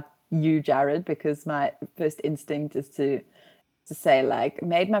it about you, Jared, because my first instinct is to say like,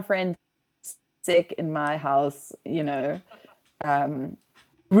 made my friend sick in my house,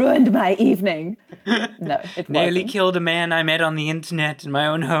 ruined my evening. No, it Nearly wasn't. killed a man I met on the internet in my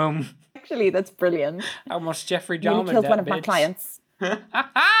own home. Actually, that's brilliant. Almost Jeffrey Nearly Dahmer. killed that one of my bitch. clients. Here's a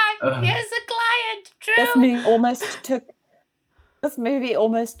client. True. This movie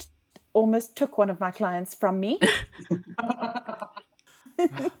almost took one of my clients from me.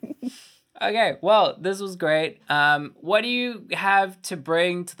 Okay, well, this was great. What do you have to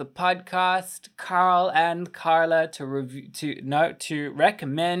bring to the podcast, Carl and Carla, to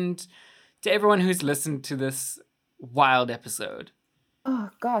recommend to everyone who's listened to this wild episode?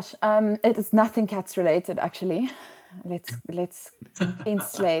 Oh gosh, it is nothing cats related actually. Let's clean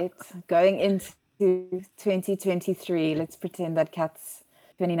slate going into 2023. Let's pretend that Cats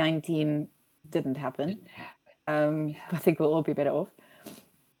 2019 didn't happen. I think we'll all be better off.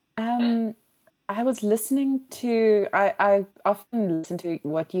 I was listening to. I often listen to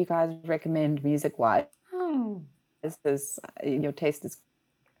what you guys recommend music-wise. Because your taste is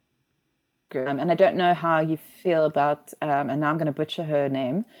good. And I don't know how you feel about. And now I'm going to butcher her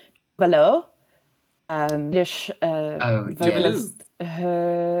name. Valo. English vocalist.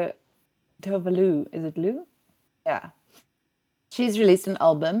 Her Tovalu. Is it Lou? Yeah. She's released an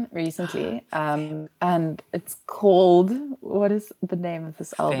album recently, and it's called. What is the name of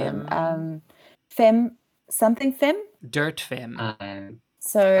this album? Femme. Dirt Femme.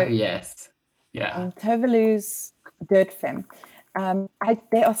 So yes, yeah. Tovalu's Dirt Femme.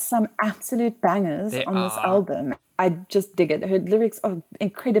 There are some absolute bangers on this album. I just dig it. Her lyrics are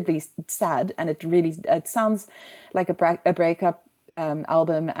incredibly sad, and it sounds like a breakup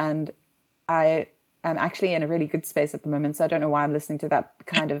album. And I am actually in a really good space at the moment, so I don't know why I'm listening to that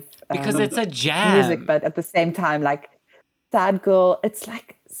kind of because it's a jam music, but at the same time, like sad girl. It's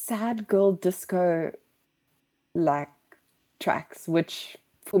like sad girl disco, like tracks, which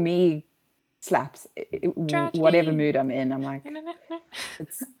for me slaps. Whatever mood I'm in, I'm like,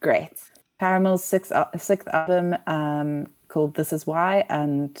 it's great. Paramel's sixth album called This Is Why,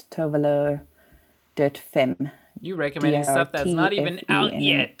 and Tovalo Dirt Femme. You recommending stuff that's not even out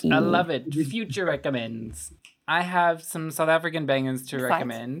yet. I love it. Mm-hmm. Future recommends. I have some South African bangers to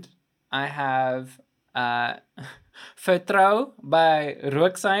recommend. I have Vertrou by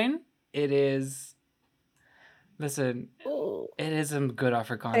Rooksign. It is... Listen, it is some good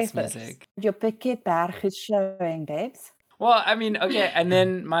Afrikaans music. Your Picket Berg is showing, babes. Well, I mean, okay, and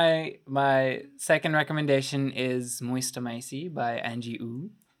then my second recommendation is Moiste Meisie by Angie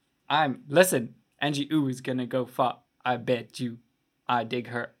Ooh. Listen, Angie Ooh is gonna go far. I bet you. I dig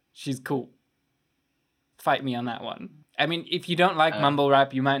her. She's cool. Fight me on that one. I mean, if you don't like mumble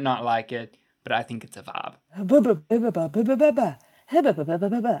rap, you might not like it, but I think it's a vibe.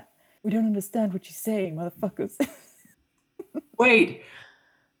 We don't understand what you're saying, motherfuckers. Wait,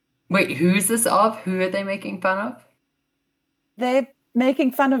 who's this of? Who are they making fun of? They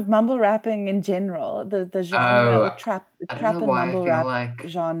making fun of mumble rapping in general, the genre, the trap I don't and know why I mumble feel rap like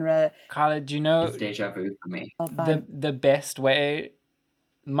genre. Carla, do you know it's deja vu for me. I'll find the best way,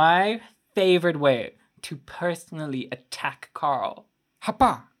 my favorite way to personally attack Carl?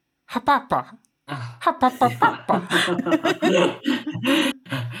 Hapa, hapapa, hapapapapa.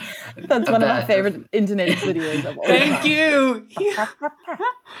 that's one of my favorite internet videos of all Thank time. you.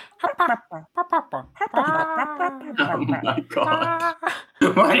 Oh my god.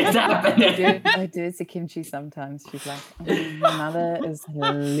 What is happening? I do it to Kimchi sometimes. She's like, my mother is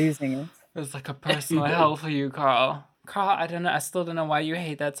losing it. It's like a personal hell for you, Carl. Carl, I don't know. I still don't know why you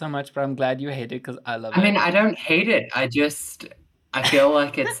hate that so much, but I'm glad you hate it because I love it. I mean, I don't hate it. I feel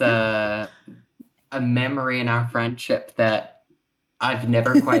like it's a memory in our friendship that I've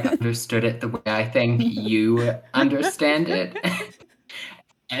never quite understood it the way I think you understand it.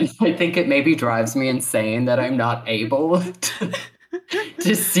 And I think it maybe drives me insane that I'm not able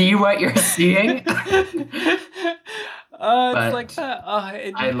to see what you're seeing. Oh, it's But like that. Oh,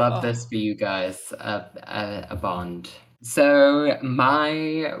 I love this for you guys, a bond. So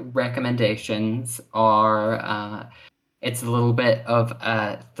my recommendations are, it's a little bit of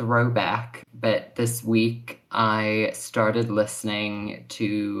a throwback, but this week I started listening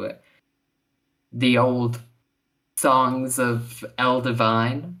to the old songs of El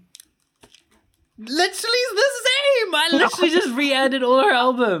Divine. Literally the same. I literally just re-added all her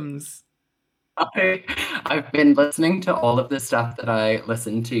albums. I've been listening to all of the stuff that I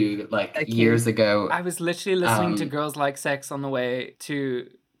listened to years ago. I was literally listening to Girls Like Sex on the way to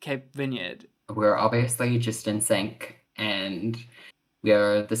Cape Vineyard. We're obviously just in sync, and we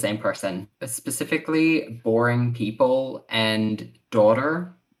are the same person. Specifically, Boring People and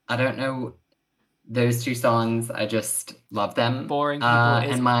Daughter. I don't know those two songs. I just love them. Boring People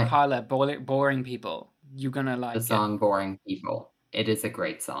is Carla. Boring People. You're gonna like the song Boring People. It is a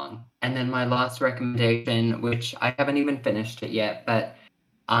great song. And then my last recommendation, which I haven't even finished it yet, but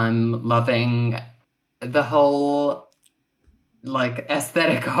I'm loving the whole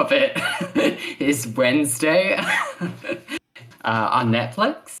aesthetic of it, is Wednesday on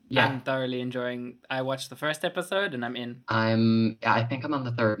Netflix. Yeah. I'm thoroughly enjoying. I watched the first episode and I'm in. I think I'm on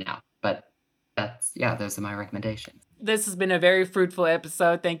the third now, but those are my recommendations. This has been a very fruitful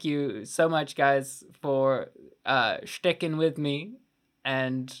episode. Thank you so much, guys, for sticking with me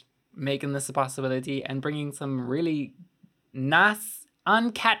and making this a possibility and bringing some really nice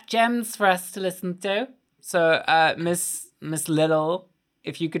uncut gems for us to listen to. So, Miss Little,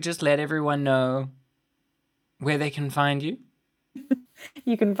 if you could just let everyone know where they can find you.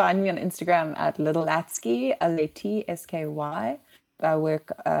 You can find me on Instagram at LittleLatsky, LATSKY. I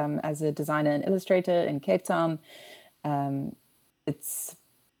work as a designer and illustrator in Cape Town. It's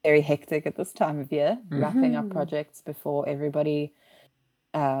very hectic at this time of year, wrapping up projects before everybody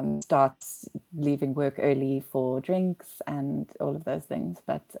starts leaving work early for drinks and all of those things.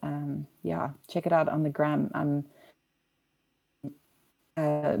 But check it out on the gram. I'm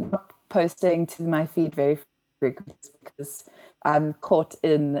not posting to my feed very frequently because I'm caught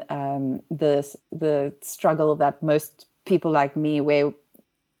in the struggle that most people like me, where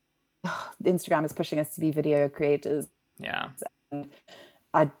Instagram is pushing us to be video creators. Yeah. And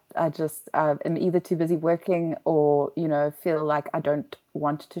I just am either too busy working or, feel like I don't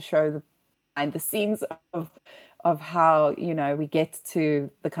want to show the behind the scenes of how, we get to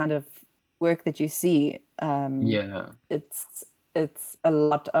the kind of work that you see. It's a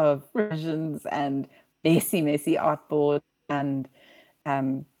lot of revisions and messy artboard and,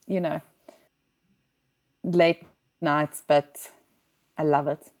 late nights, but I love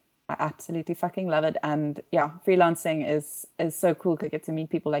it. I absolutely fucking love it. And freelancing is so cool to get to meet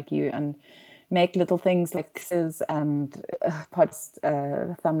people like you and make little things like this and post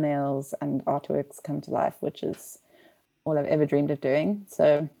thumbnails and artworks come to life, which is all I've ever dreamed of doing.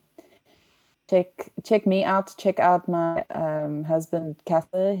 So check me out. Check out my husband,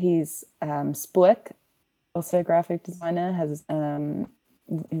 Casper. He's Spook, also a graphic designer, has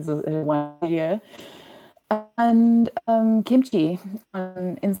he's a one year. And Kimchi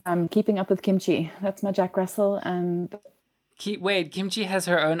on Instagram, Keeping Up with Kimchi. That's my Jack Russell. And wait, Kimchi has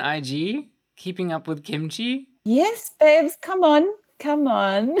her own IG? Keeping Up with Kimchi? Yes, babes. Come on.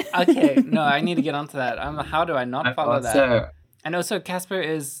 Okay, no, I need to get onto that. How do I not follow that? And also, Casper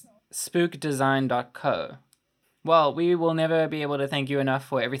is spookdesign.co. Well, we will never be able to thank you enough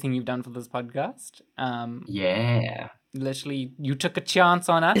for everything you've done for this podcast. Literally, you took a chance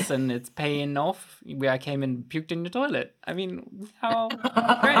on us and it's paying off. Where I came and puked in the toilet. I mean, how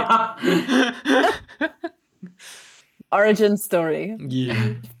great. Origin story.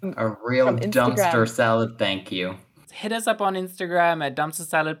 Yeah. A real dumpster salad, thank you. hit us up on Instagram at Dumpster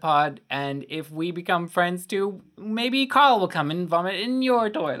Salad Pod, and if we become friends too, maybe Carl will come and vomit in your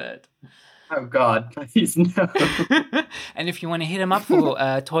toilet. Oh God, please no. And if you want to hit him up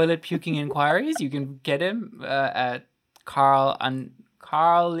for toilet puking inquiries, you can get him at Carly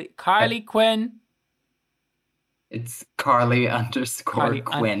Quinn. It's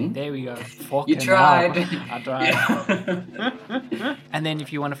Carly_Quinn. There we go. You Fucking tried. hell. I tried. Yeah. And then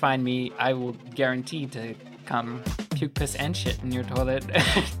if you want to find me, I will guarantee to come puke, piss, and shit in your toilet.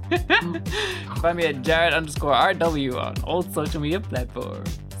 Find me at Jared_RW on all social media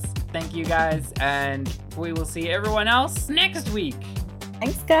platforms. Thank you guys, and we will see everyone else next week.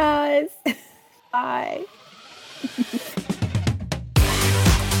 Thanks, guys. Bye.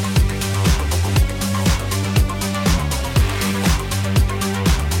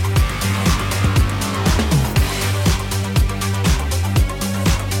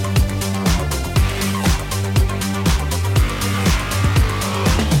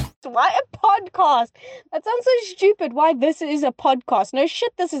 Why a podcast? That sounds so stupid. Why this is a podcast? No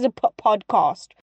shit, this is a podcast.